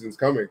off season's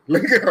coming.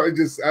 Like, I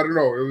don't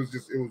know. It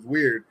was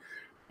weird,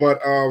 but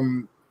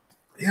I'm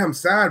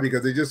sad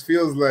because it just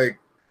feels like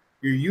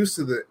you're used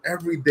to the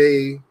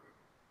everyday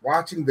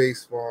watching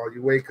baseball.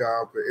 You wake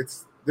up,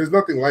 there's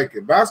nothing like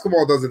it.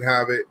 Basketball doesn't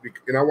have it,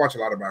 and I watch a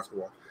lot of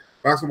basketball.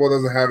 Basketball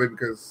doesn't have it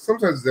because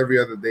sometimes it's every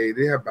other day.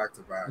 They have back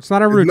to back. It's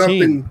not a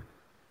routine.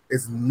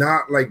 It's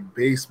not like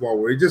baseball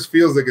where it just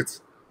feels like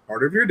it's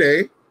part of your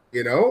day.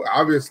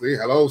 Obviously,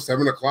 hello,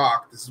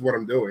 7:00. This is what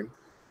I'm doing.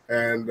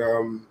 And,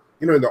 in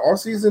the off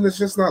season, it's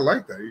just not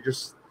like that. You're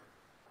just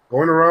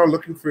going around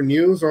looking for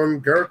news on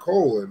Garrett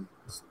Cole and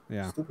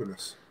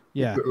stupidness.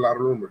 Yeah. A lot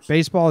of rumors.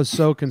 Baseball is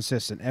so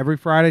consistent. Every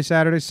Friday,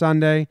 Saturday,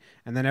 Sunday,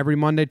 and then every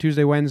Monday,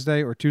 Tuesday,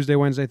 Wednesday, or Tuesday,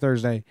 Wednesday,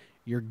 Thursday,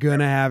 you're going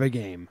to have a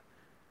game.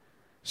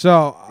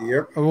 So,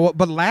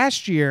 but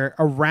last year,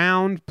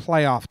 around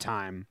playoff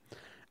time,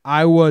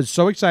 I was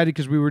so excited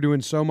because we were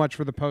doing so much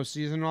for the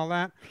postseason and all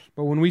that.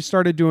 But when we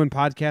started doing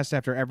podcasts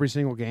after every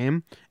single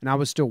game, and I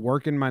was still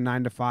working my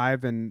 9 to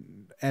 5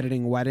 and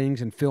editing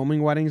weddings and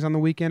filming weddings on the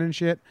weekend and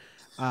shit,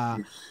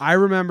 I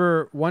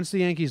remember once the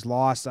Yankees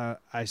lost, I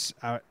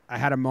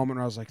had a moment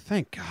where I was like,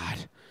 thank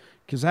God.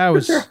 Because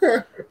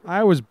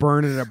I was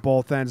burning at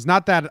both ends.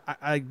 Not that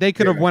they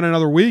could have won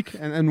another week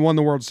and won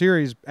the World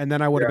Series, and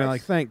then I would have been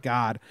like, thank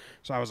God.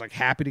 So I was like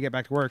happy to get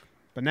back to work.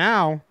 But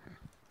now,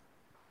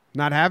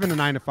 not having a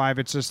 9 to 5,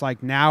 it's just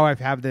like now I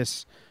have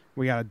this.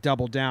 We got to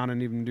double down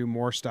and even do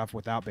more stuff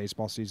without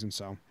baseball season.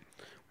 So,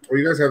 well,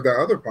 you guys have that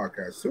other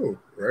podcast too,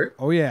 right?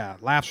 Oh yeah,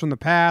 Laughs from the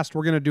Past.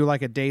 We're gonna do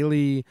like a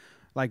daily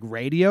like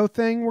radio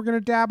thing we're gonna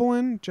dabble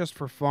in just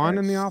for fun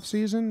in the Nice. off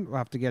season. We'll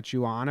have to get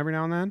you on every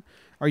now and then.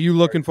 Are you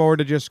looking forward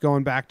to just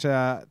going back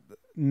to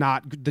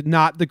not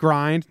the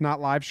grind,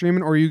 not live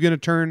streaming, or are you gonna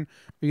turn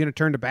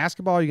to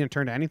basketball? Are you gonna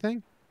turn to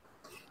anything?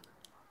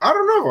 I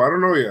don't know. I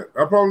don't know yet.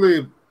 I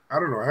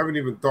don't know. I haven't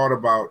even thought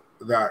about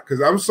that because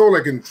I'm so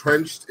like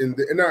entrenched in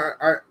the,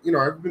 and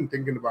I've been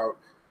thinking about,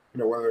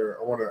 whether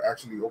I want to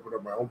actually open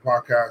up my own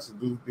podcast and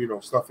do,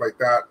 stuff like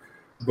that.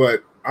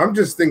 But I'm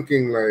just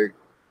thinking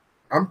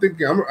I'm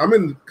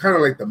in kind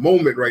of like the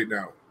moment right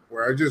now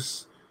where I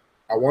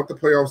want the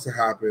playoffs to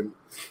happen.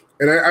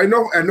 And I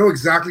know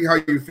exactly how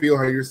you feel,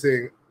 how you're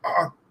saying,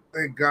 oh,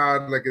 thank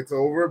God, like it's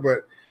over.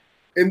 But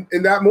in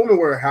that moment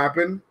where it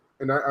happened,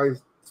 and I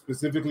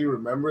specifically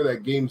remember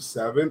that Game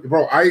 7,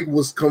 bro, I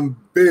was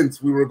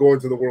convinced we were going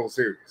to the World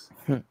Series.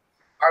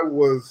 I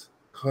was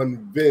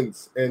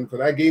convinced. And for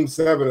that Game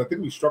 7, I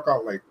think we struck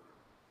out like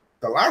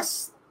the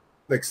last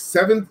 20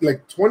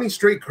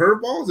 straight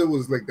curveballs. It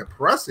was like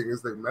depressing.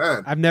 It's like,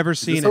 man, I've never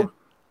seen it.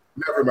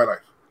 Never in my life.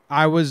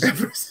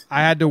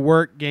 I had to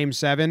work Game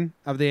 7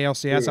 of the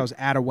ALCS. I was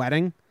at a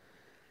wedding.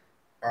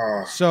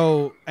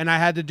 And I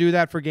had to do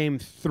that for Game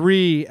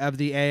 3 of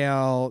the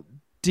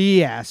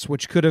ALDS,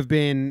 which could have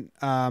been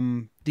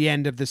the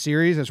end of the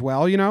series as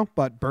well,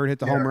 but Bird hit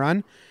the home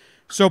run.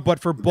 So, but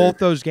for both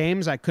those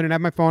games, I couldn't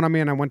have my phone on me,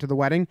 and I went to the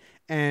wedding.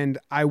 And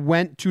I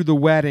went to the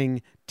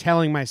wedding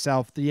telling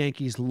myself the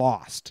Yankees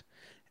lost.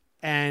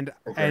 And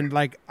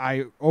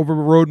I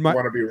overrode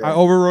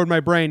my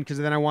brain because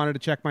then I wanted to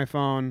check my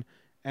phone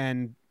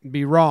and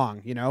be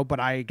wrong, but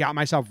I got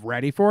myself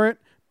ready for it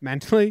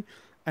mentally.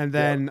 And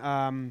then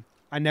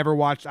I never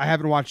watched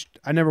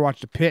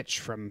a pitch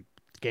from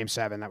Game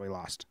 7 that we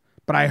lost.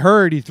 But I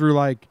heard he threw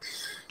like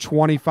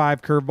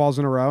 25 curveballs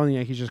in a row and the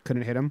Yankees just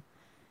couldn't hit him.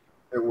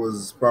 It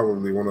was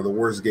probably one of the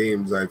worst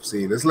games I've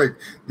seen. It's like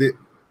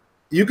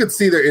you could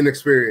see their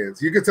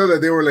inexperience. You could tell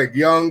that they were like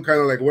young, kind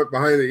of like wet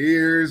behind the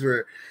ears,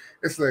 where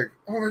it's like,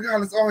 oh my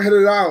God, let's all hit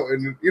it out.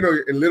 And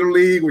in Little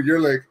League, when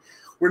you're like,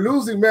 we're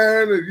losing,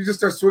 man, and you just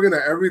start swinging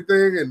at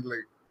everything, and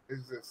like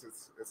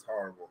it's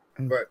horrible.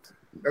 But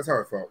that's how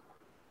I felt.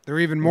 They're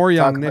even more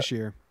young this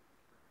year.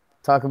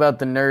 Talk about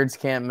the nerds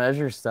can't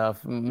measure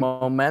stuff.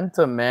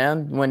 Momentum,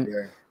 man.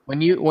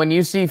 When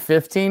you see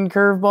 15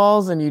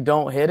 curveballs and you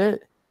don't hit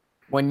it,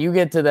 when you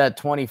get to that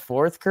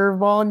 24th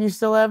curveball and you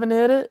still haven't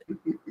hit it,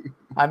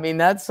 I mean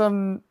that's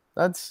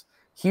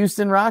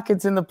Houston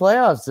Rockets in the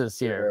playoffs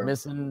this year,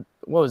 missing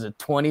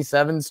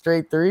 27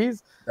 straight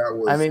threes. That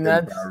was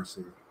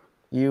embarrassing.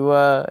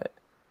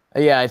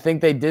 I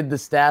think they did the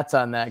stats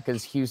on that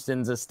because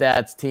Houston's a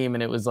stats team,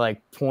 and it was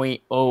like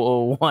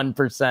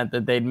 0.001%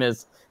 that they'd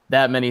miss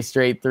that many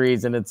straight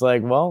threes, and it's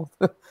like, well,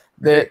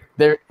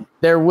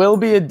 there will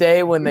be a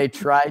day when they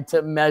try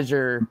to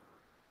measure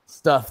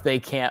stuff they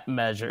can't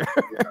measure.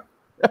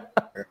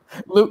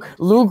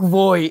 Luke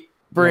Voigt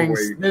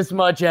brings this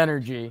much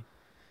energy.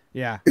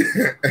 Yeah.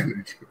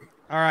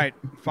 All right.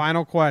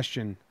 Final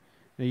question.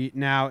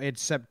 Now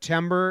it's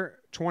September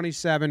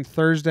 27th,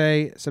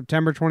 Thursday,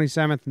 September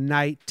 27th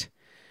night.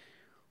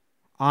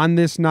 On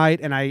this night,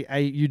 and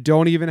you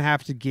don't even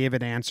have to give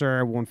an answer.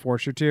 I won't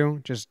force you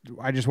to.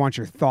 I just want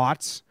your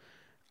thoughts.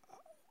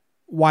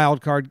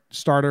 Wild card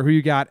starter, who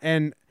you got?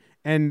 And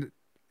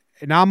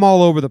I'm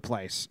all over the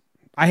place.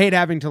 I hate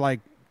having to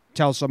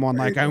tell someone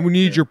we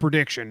need your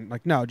prediction.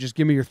 No, just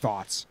give me your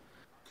thoughts.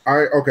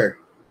 I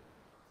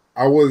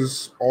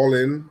was all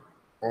in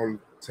on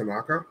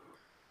Tanaka,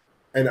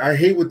 and I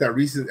hate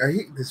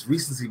this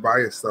recency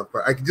bias stuff,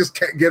 but I just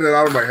can't get it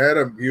out of my head.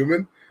 I'm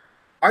human.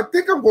 I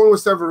think I'm going with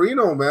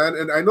Severino, man,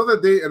 and I know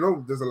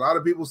there's a lot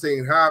of people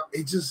saying Hap.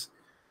 It just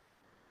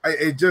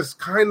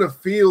kind of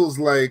feels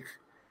like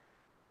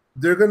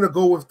they're gonna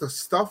go with the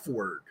stuff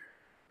word.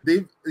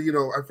 I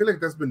feel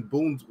like that's been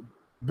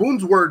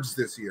Boone's words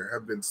this year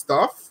have been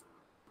stuff,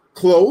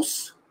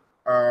 close,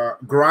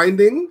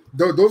 grinding.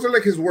 Those are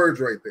like his words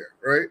right there,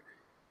 right?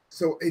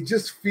 So it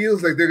just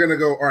feels like they're gonna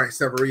go, all right,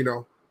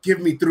 Severino,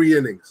 give me 3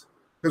 innings.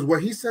 Because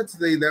what he said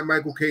today in that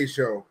Michael K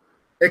show,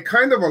 it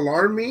kind of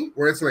alarmed me,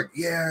 where it's like,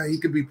 yeah, he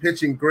could be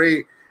pitching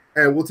great,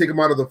 and we'll take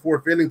him out of the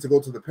 4th inning to go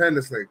to the pen.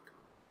 It's like,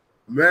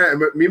 man,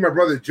 me and my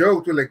brother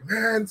joked, we're like,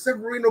 man,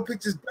 Severino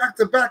pitches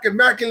back-to-back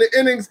immaculate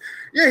innings.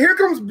 Yeah, here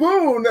comes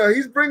Boone.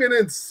 He's bringing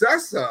in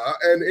Sessa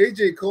and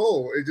AJ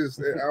Cole. It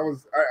just,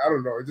 I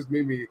don't know. It just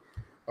made me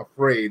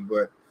afraid,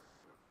 but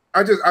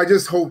I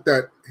just hope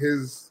that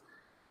his,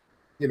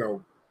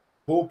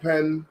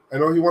 bullpen, I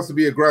know he wants to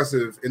be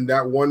aggressive in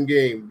that one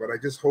game, but I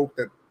just hope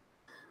that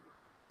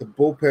the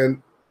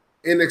bullpen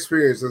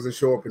inexperience doesn't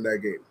show up in that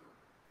game,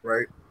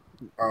 right?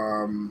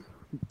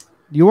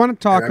 You want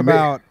to talk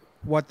about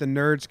what the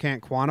nerds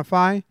can't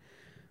quantify?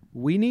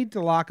 We need to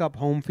lock up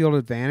home field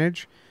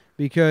advantage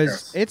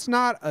because it's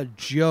not a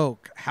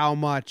joke how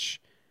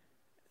much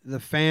the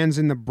fans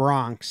in the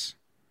Bronx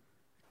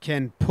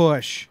can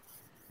push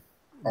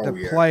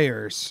the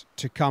players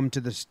to come to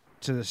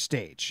the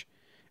stage.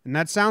 And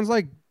that sounds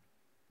like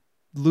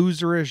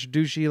loserish,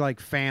 douchey like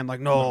fan. Like,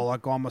 no,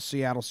 like I'm a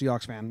Seattle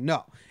Seahawks fan.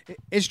 No,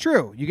 it's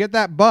true. You get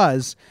that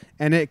buzz,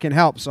 and it can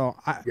help. So,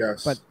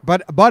 Yes.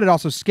 but it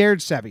also scared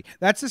Sevy.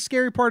 That's the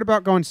scary part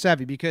about going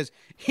Sevy because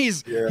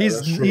he's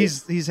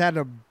had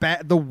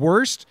the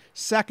worst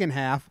second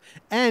half,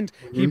 and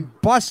he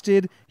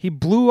busted. He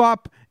blew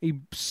up. He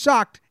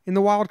sucked in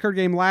the wild card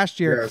game last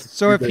year. Yes,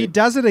 so if he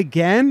does it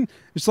again,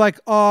 it's like,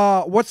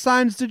 what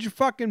signs did you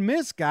fucking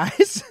miss,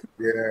 guys?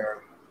 Yeah.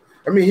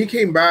 I mean, he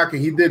came back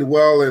and he did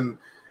well in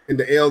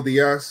the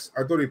ALDS.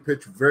 I thought he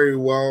pitched very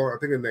well, I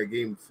think in that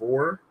game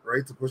 4,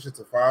 right, to push it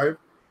to 5.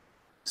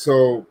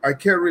 So I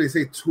can't really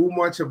say too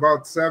much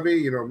about Sevy.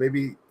 You know,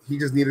 maybe he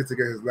just needed to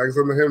get his legs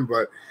under him.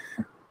 But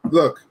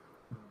look,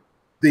 if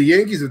the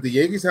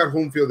Yankees had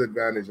home field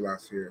advantage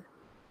last year,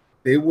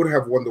 they would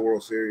have won the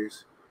World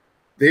Series.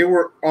 They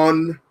were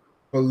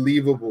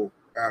unbelievable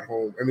at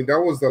home. I mean, that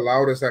was the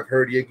loudest I've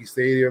heard Yankee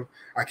Stadium.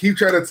 I keep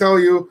trying to tell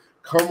you,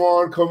 come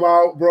on, come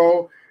out,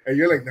 bro. And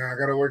you're like, nah, I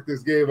gotta work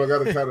this game. I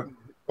gotta try to.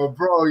 But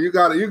bro, you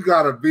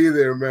gotta be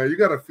there, man. You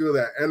gotta feel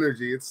that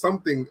energy. It's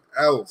something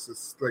else.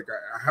 It's like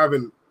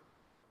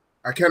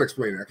I can't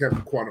explain it. I can't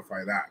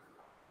quantify that.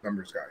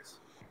 Numbers, guys.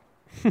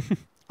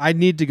 I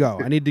need to go.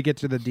 I need to get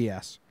to the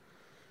DS.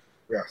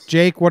 Yes.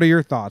 Jake, what are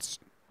your thoughts?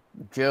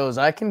 Joe's,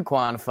 I can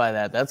quantify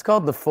that. That's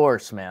called the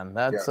Force, man.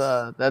 That's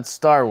Yes. that's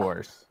Star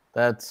Wars.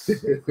 That's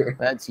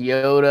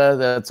Yoda.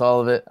 That's all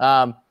of it.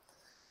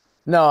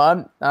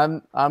 No,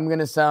 I'm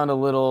gonna sound a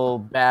little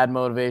bad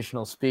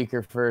motivational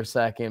speaker for a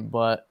second,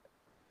 but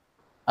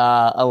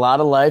a lot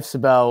of life's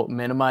about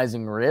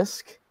minimizing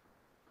risk.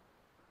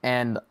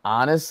 And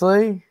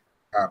honestly,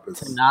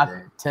 Happens.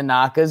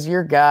 Tanaka's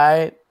your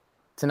guy.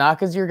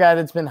 Tanaka's your guy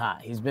that's been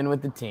hot. He's been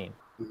with the team.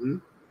 Mm-hmm.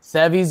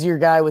 Sevy's your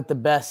guy with the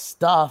best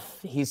stuff.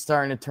 He's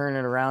starting to turn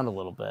it around a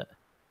little bit.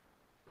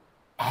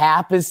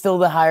 Hap is still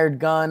the hired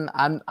gun.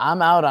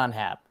 I'm out on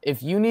Hap.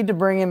 If you need to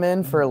bring him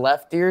in for a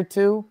lefty or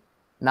two,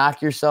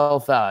 knock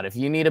yourself out. If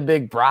you need a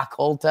big Brock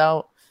Holt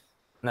out,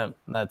 no,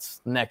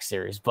 that's next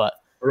series. But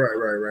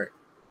Right.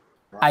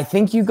 I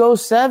think you go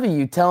Sevy.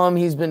 You tell him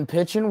he's been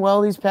pitching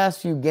well these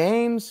past few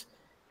games.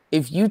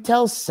 If you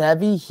tell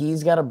Sevy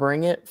he's got to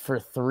bring it for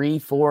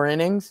 3-4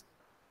 innings,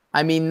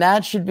 I mean,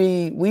 that should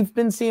be – we've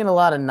been seeing a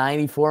lot of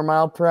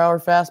 94-mile-per-hour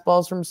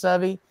fastballs from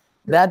Sevy.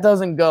 That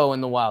doesn't go in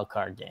the wild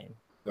card game.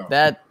 No.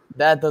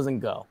 That doesn't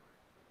go.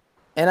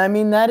 And, I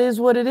mean, that is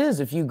what it is.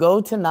 If you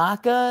go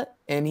Tanaka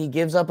and he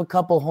gives up a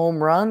couple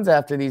home runs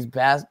after these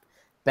bad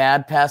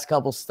past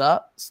couple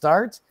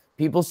starts,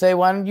 people say,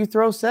 why don't you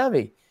throw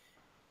Sevy?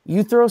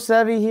 You throw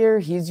Sevy here,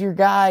 he's your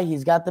guy.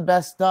 He's got the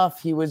best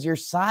stuff. He was your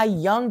Cy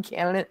Young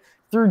candidate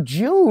through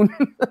June.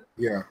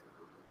 Yeah.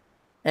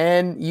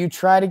 And you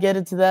try to get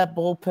it to that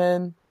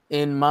bullpen.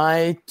 In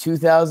my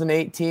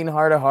 2018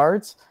 Heart of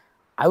Hearts,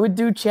 I would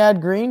do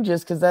Chad Green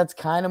just because that's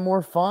kind of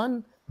more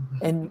fun.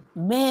 And,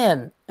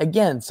 man,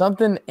 again,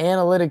 something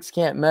analytics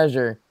can't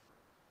measure.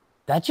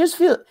 That just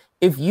feels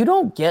 – if you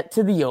don't get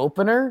to the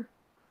opener,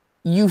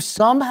 you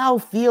somehow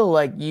feel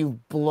like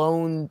you've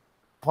blown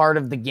part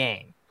of the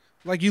game.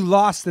 Like you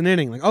lost an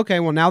inning. Like, okay,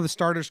 well, now the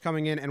starter's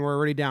coming in and we're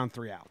already down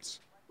 3 outs.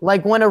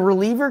 Like when a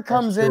reliever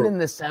comes That's true. in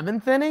the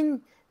 7th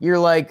inning, you're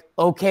like,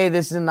 okay,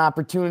 this is an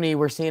opportunity.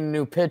 We're seeing a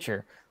new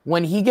pitcher.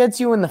 When he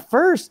gets you in the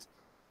 1st,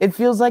 it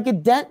feels like a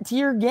dent to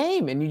your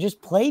game, and you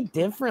just play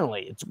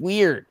differently. It's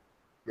weird.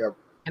 Yep.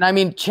 And, I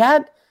mean,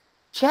 Chad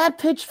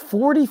pitched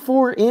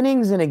 44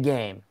 innings in a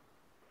game.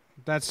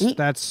 That's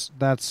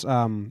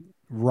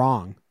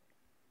wrong.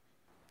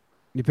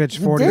 You pitched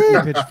You 40. did.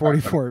 You pitched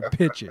 44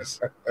 pitches.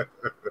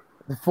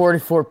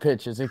 44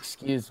 pitches,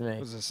 excuse me.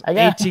 Was this I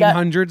got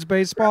 1800s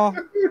baseball?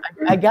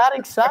 I got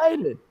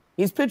excited.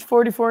 He's pitched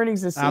 44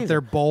 innings this Out season.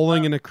 there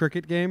bowling in a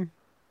cricket game?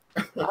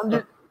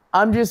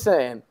 I'm just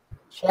saying,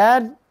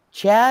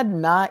 Chad,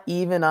 not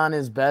even on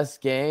his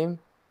best game,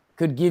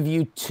 could give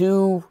you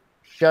 2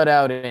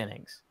 shutout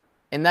innings.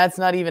 And that's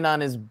not even on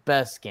his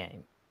best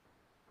game.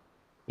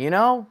 You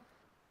know?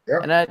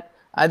 Yeah.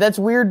 And that's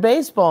weird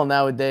baseball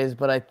nowadays,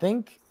 but I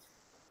think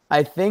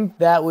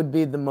that would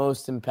be the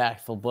most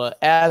impactful. But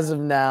as of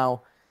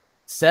now,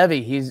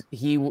 Sevy,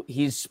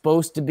 he's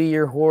supposed to be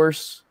your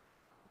horse.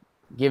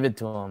 Give it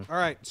to him. All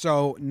right.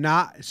 So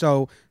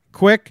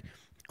quick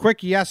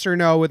yes or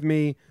no with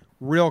me,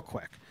 real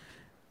quick.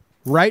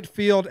 Right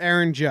field,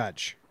 Aaron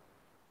Judge.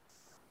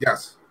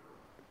 Yes.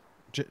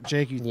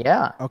 Jake, you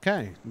Yeah.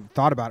 okay.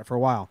 Thought about it for a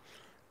while.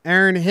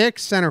 Aaron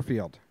Hicks, center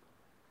field.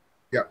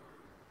 Yep.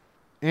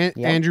 Yep.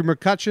 Andrew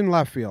McCutcheon,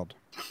 left field.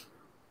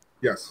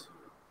 Yes.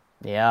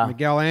 Yeah.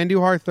 Miguel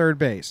Andujar, third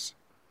base.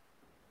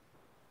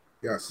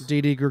 Yes.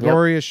 Didi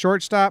Gregorius,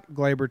 shortstop.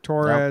 Glaber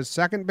Torres,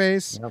 second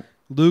base. Yep.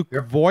 Luke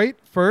Yep. Voigt,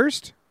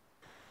 first.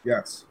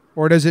 Yes.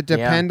 Or does it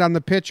depend on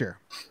the pitcher?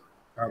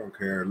 I don't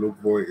care. Luke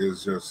Voigt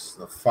is just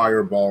a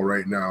fireball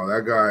right now.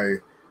 That guy,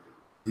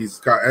 he's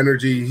got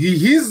energy.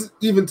 He's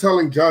even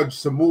telling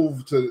Judge to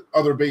move to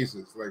other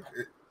bases.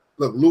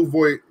 Look, Luke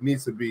Voigt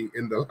needs to be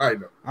in the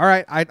lineup. All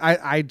right.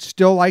 I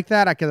still like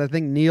that because I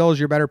think Neil's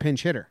your better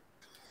pinch hitter.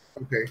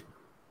 Okay.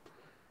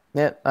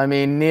 Yeah. I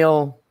mean,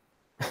 Neil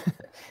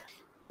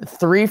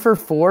 3 for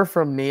 4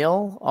 from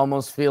Neal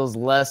almost feels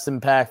less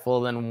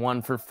impactful than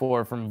 1 for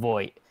 4 from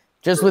Voit.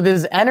 Just with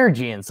his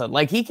energy and stuff.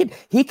 Like he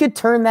could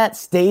turn that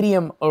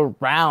stadium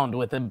around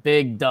with a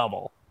big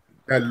double.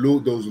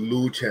 Those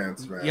Lou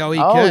chants, man. Yo, he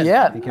Oh, could.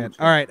 yeah. He could.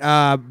 All right.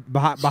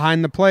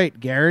 Behind the plate,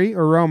 Gary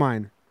or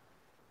Romine?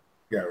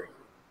 Gary.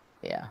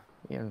 Yeah.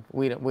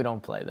 We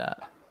don't play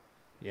that.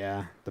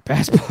 Yeah. The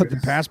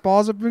pass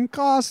balls have been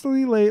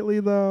costly lately,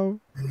 though.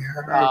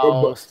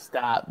 Oh,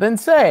 stop. Then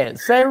say it.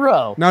 Say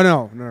Rowe.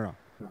 No.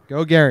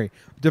 Go Gary.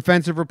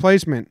 Defensive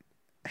replacement.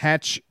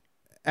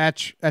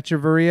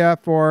 Echeverria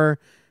for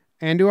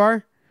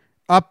Andujar.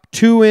 Up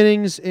 2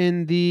 innings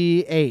in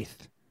the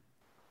 8th.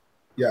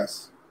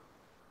 Yes.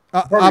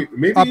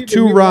 Maybe even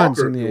 2 Neil runs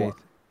Walker in the if you 8th. want.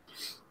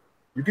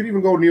 You could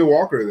even go Neil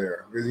Walker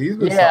there because he's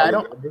been Yeah,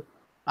 solid.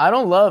 I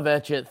don't love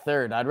Etch at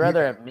third. I'd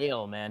rather have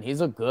Neal, man.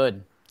 He's a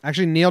good.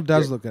 Actually, Neal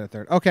does look good at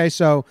third. Okay,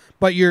 so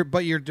but your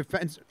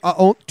defense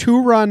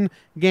 2-run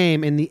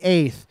game in the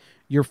 8th,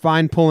 you're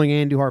fine pulling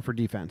Andujar for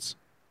defense.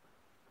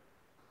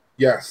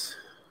 Yes.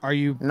 Are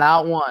you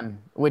Not 1,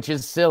 which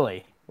is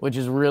silly, which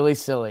is really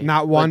silly.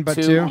 not 1 but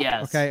 2?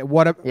 Yes. Okay.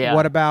 What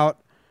about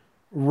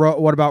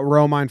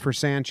Romine for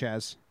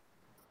Sanchez?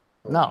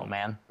 No,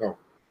 man. No.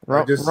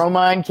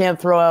 Romine can't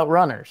throw out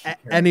runners.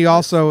 And he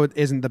also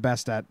isn't the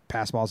best at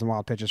pass balls and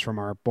wild pitches from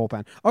our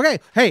bullpen. Okay,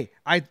 hey,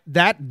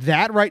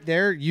 that right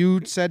there,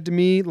 you said to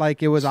me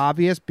like it was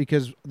obvious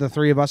because the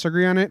 3 of us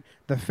agree on it.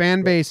 The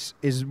fan base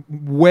is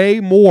way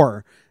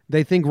more.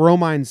 They think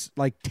Romine's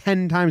like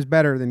 10 times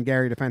better than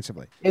Gary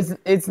defensively.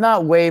 It's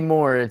not way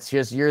more. It's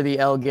just you're the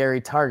El Gary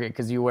target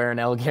because you wear an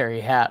El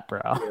Gary hat,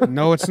 bro.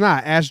 No, it's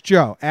not. Ask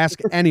Joe. Ask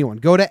anyone.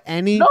 Go to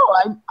any. No,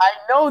 I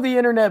know the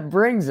internet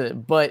brings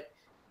it, but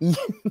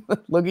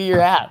look at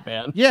your hat,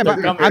 man. Yeah, They're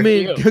but coming I for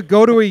mean, you.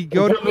 go to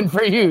They're coming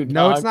for you.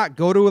 No, dog. it's not.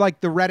 Go to like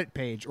the Reddit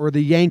page or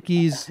the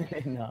Yankees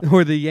No.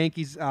 or the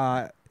Yankees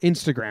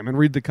Instagram and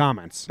read the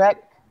comments.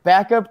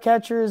 Backup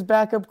catcher is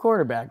backup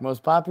quarterback,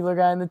 most popular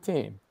guy in the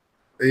team.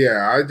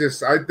 Yeah, I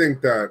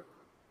think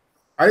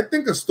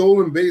a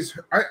stolen base.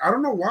 I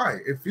don't know why.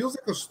 It feels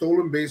like a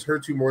stolen base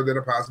hurts you more than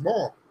a pass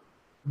ball,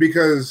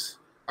 because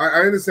I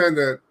understand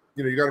that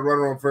you got to run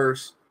around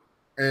first,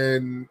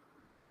 and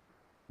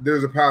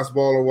there's a pass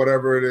ball or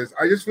whatever it is.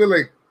 I just feel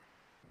like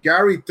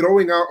Gary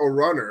throwing out a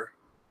runner,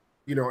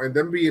 and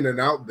then being an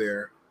out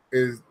there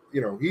is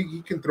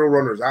he can throw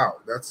runners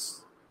out.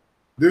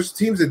 There's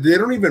teams that they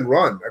don't even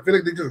run. I feel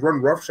like they just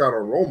run roughshod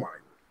on Romine.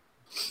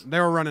 They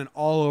were running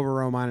all over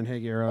Romine and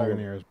Higgy earlier in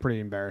the year. It was pretty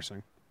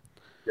embarrassing.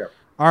 Yeah.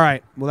 All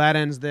right. Well, that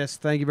ends this.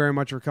 Thank you very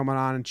much for coming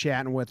on and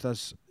chatting with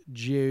us,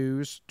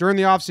 Jews. During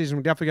the offseason,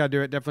 we definitely got to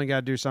do it. Definitely got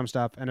to do some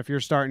stuff. And if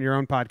you're starting your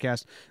own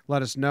podcast,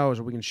 let us know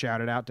so we can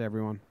shout it out to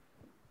everyone.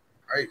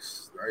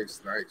 Nice. Yes,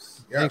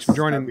 Thanks for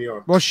joining have me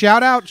on. Well,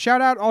 shout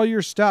out all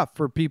your stuff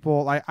for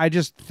people. I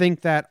just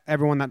think that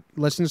everyone that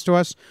listens to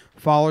us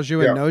follows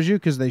you and knows you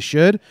because they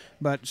should.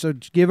 But so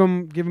give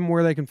them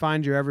where they can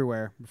find you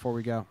everywhere before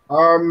we go.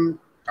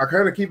 I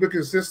kind of keep it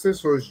consistent,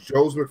 so it's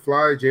Joe's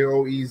McFly,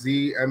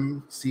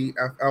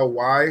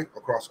 JoezMcFly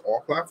across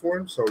all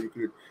platforms. So you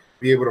could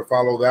be able to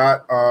follow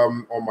that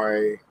on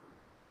my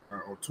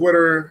on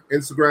Twitter,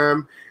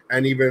 Instagram,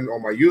 and even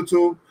on my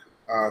YouTube.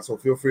 So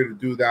feel free to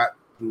do that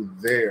through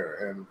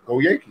there, and go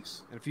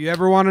Yankees. And if you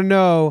ever want to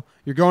know,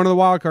 you're going to the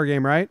wild card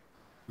game, right?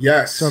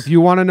 Yes. So if you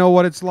want to know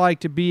what it's like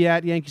to be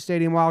at Yankee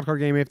Stadium wild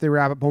card game if they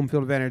wrap up home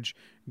field advantage,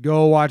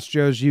 go watch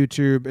Joe's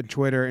YouTube and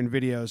Twitter and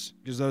videos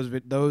because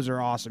those are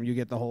awesome. You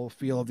get the whole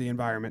feel of the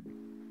environment.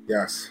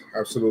 Yes,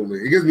 absolutely.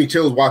 It gives me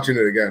chills watching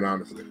it again,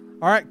 honestly.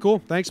 All right,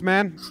 cool. Thanks,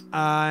 man.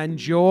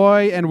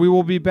 Enjoy, and we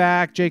will be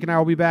back. Jake and I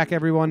will be back,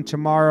 everyone,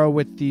 tomorrow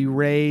with the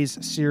Rays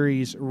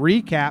series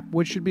recap,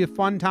 which should be a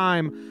fun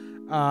time.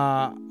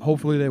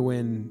 Hopefully they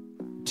win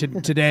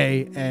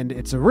today, and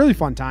it's a really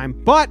fun time,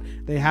 but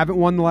they haven't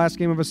won the last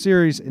game of a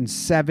series in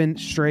 7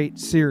 straight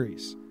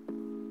series.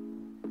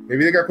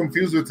 Maybe they got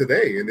confused with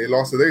today, and they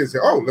lost today and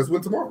said, oh, let's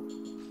win tomorrow.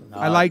 No,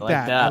 I like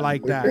that. I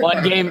like that.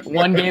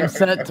 One game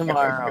set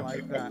tomorrow. I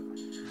like that.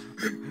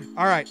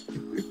 All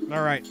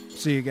right.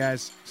 See you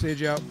guys. See you,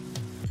 Joe.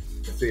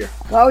 See ya.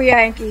 Go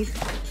Yankees.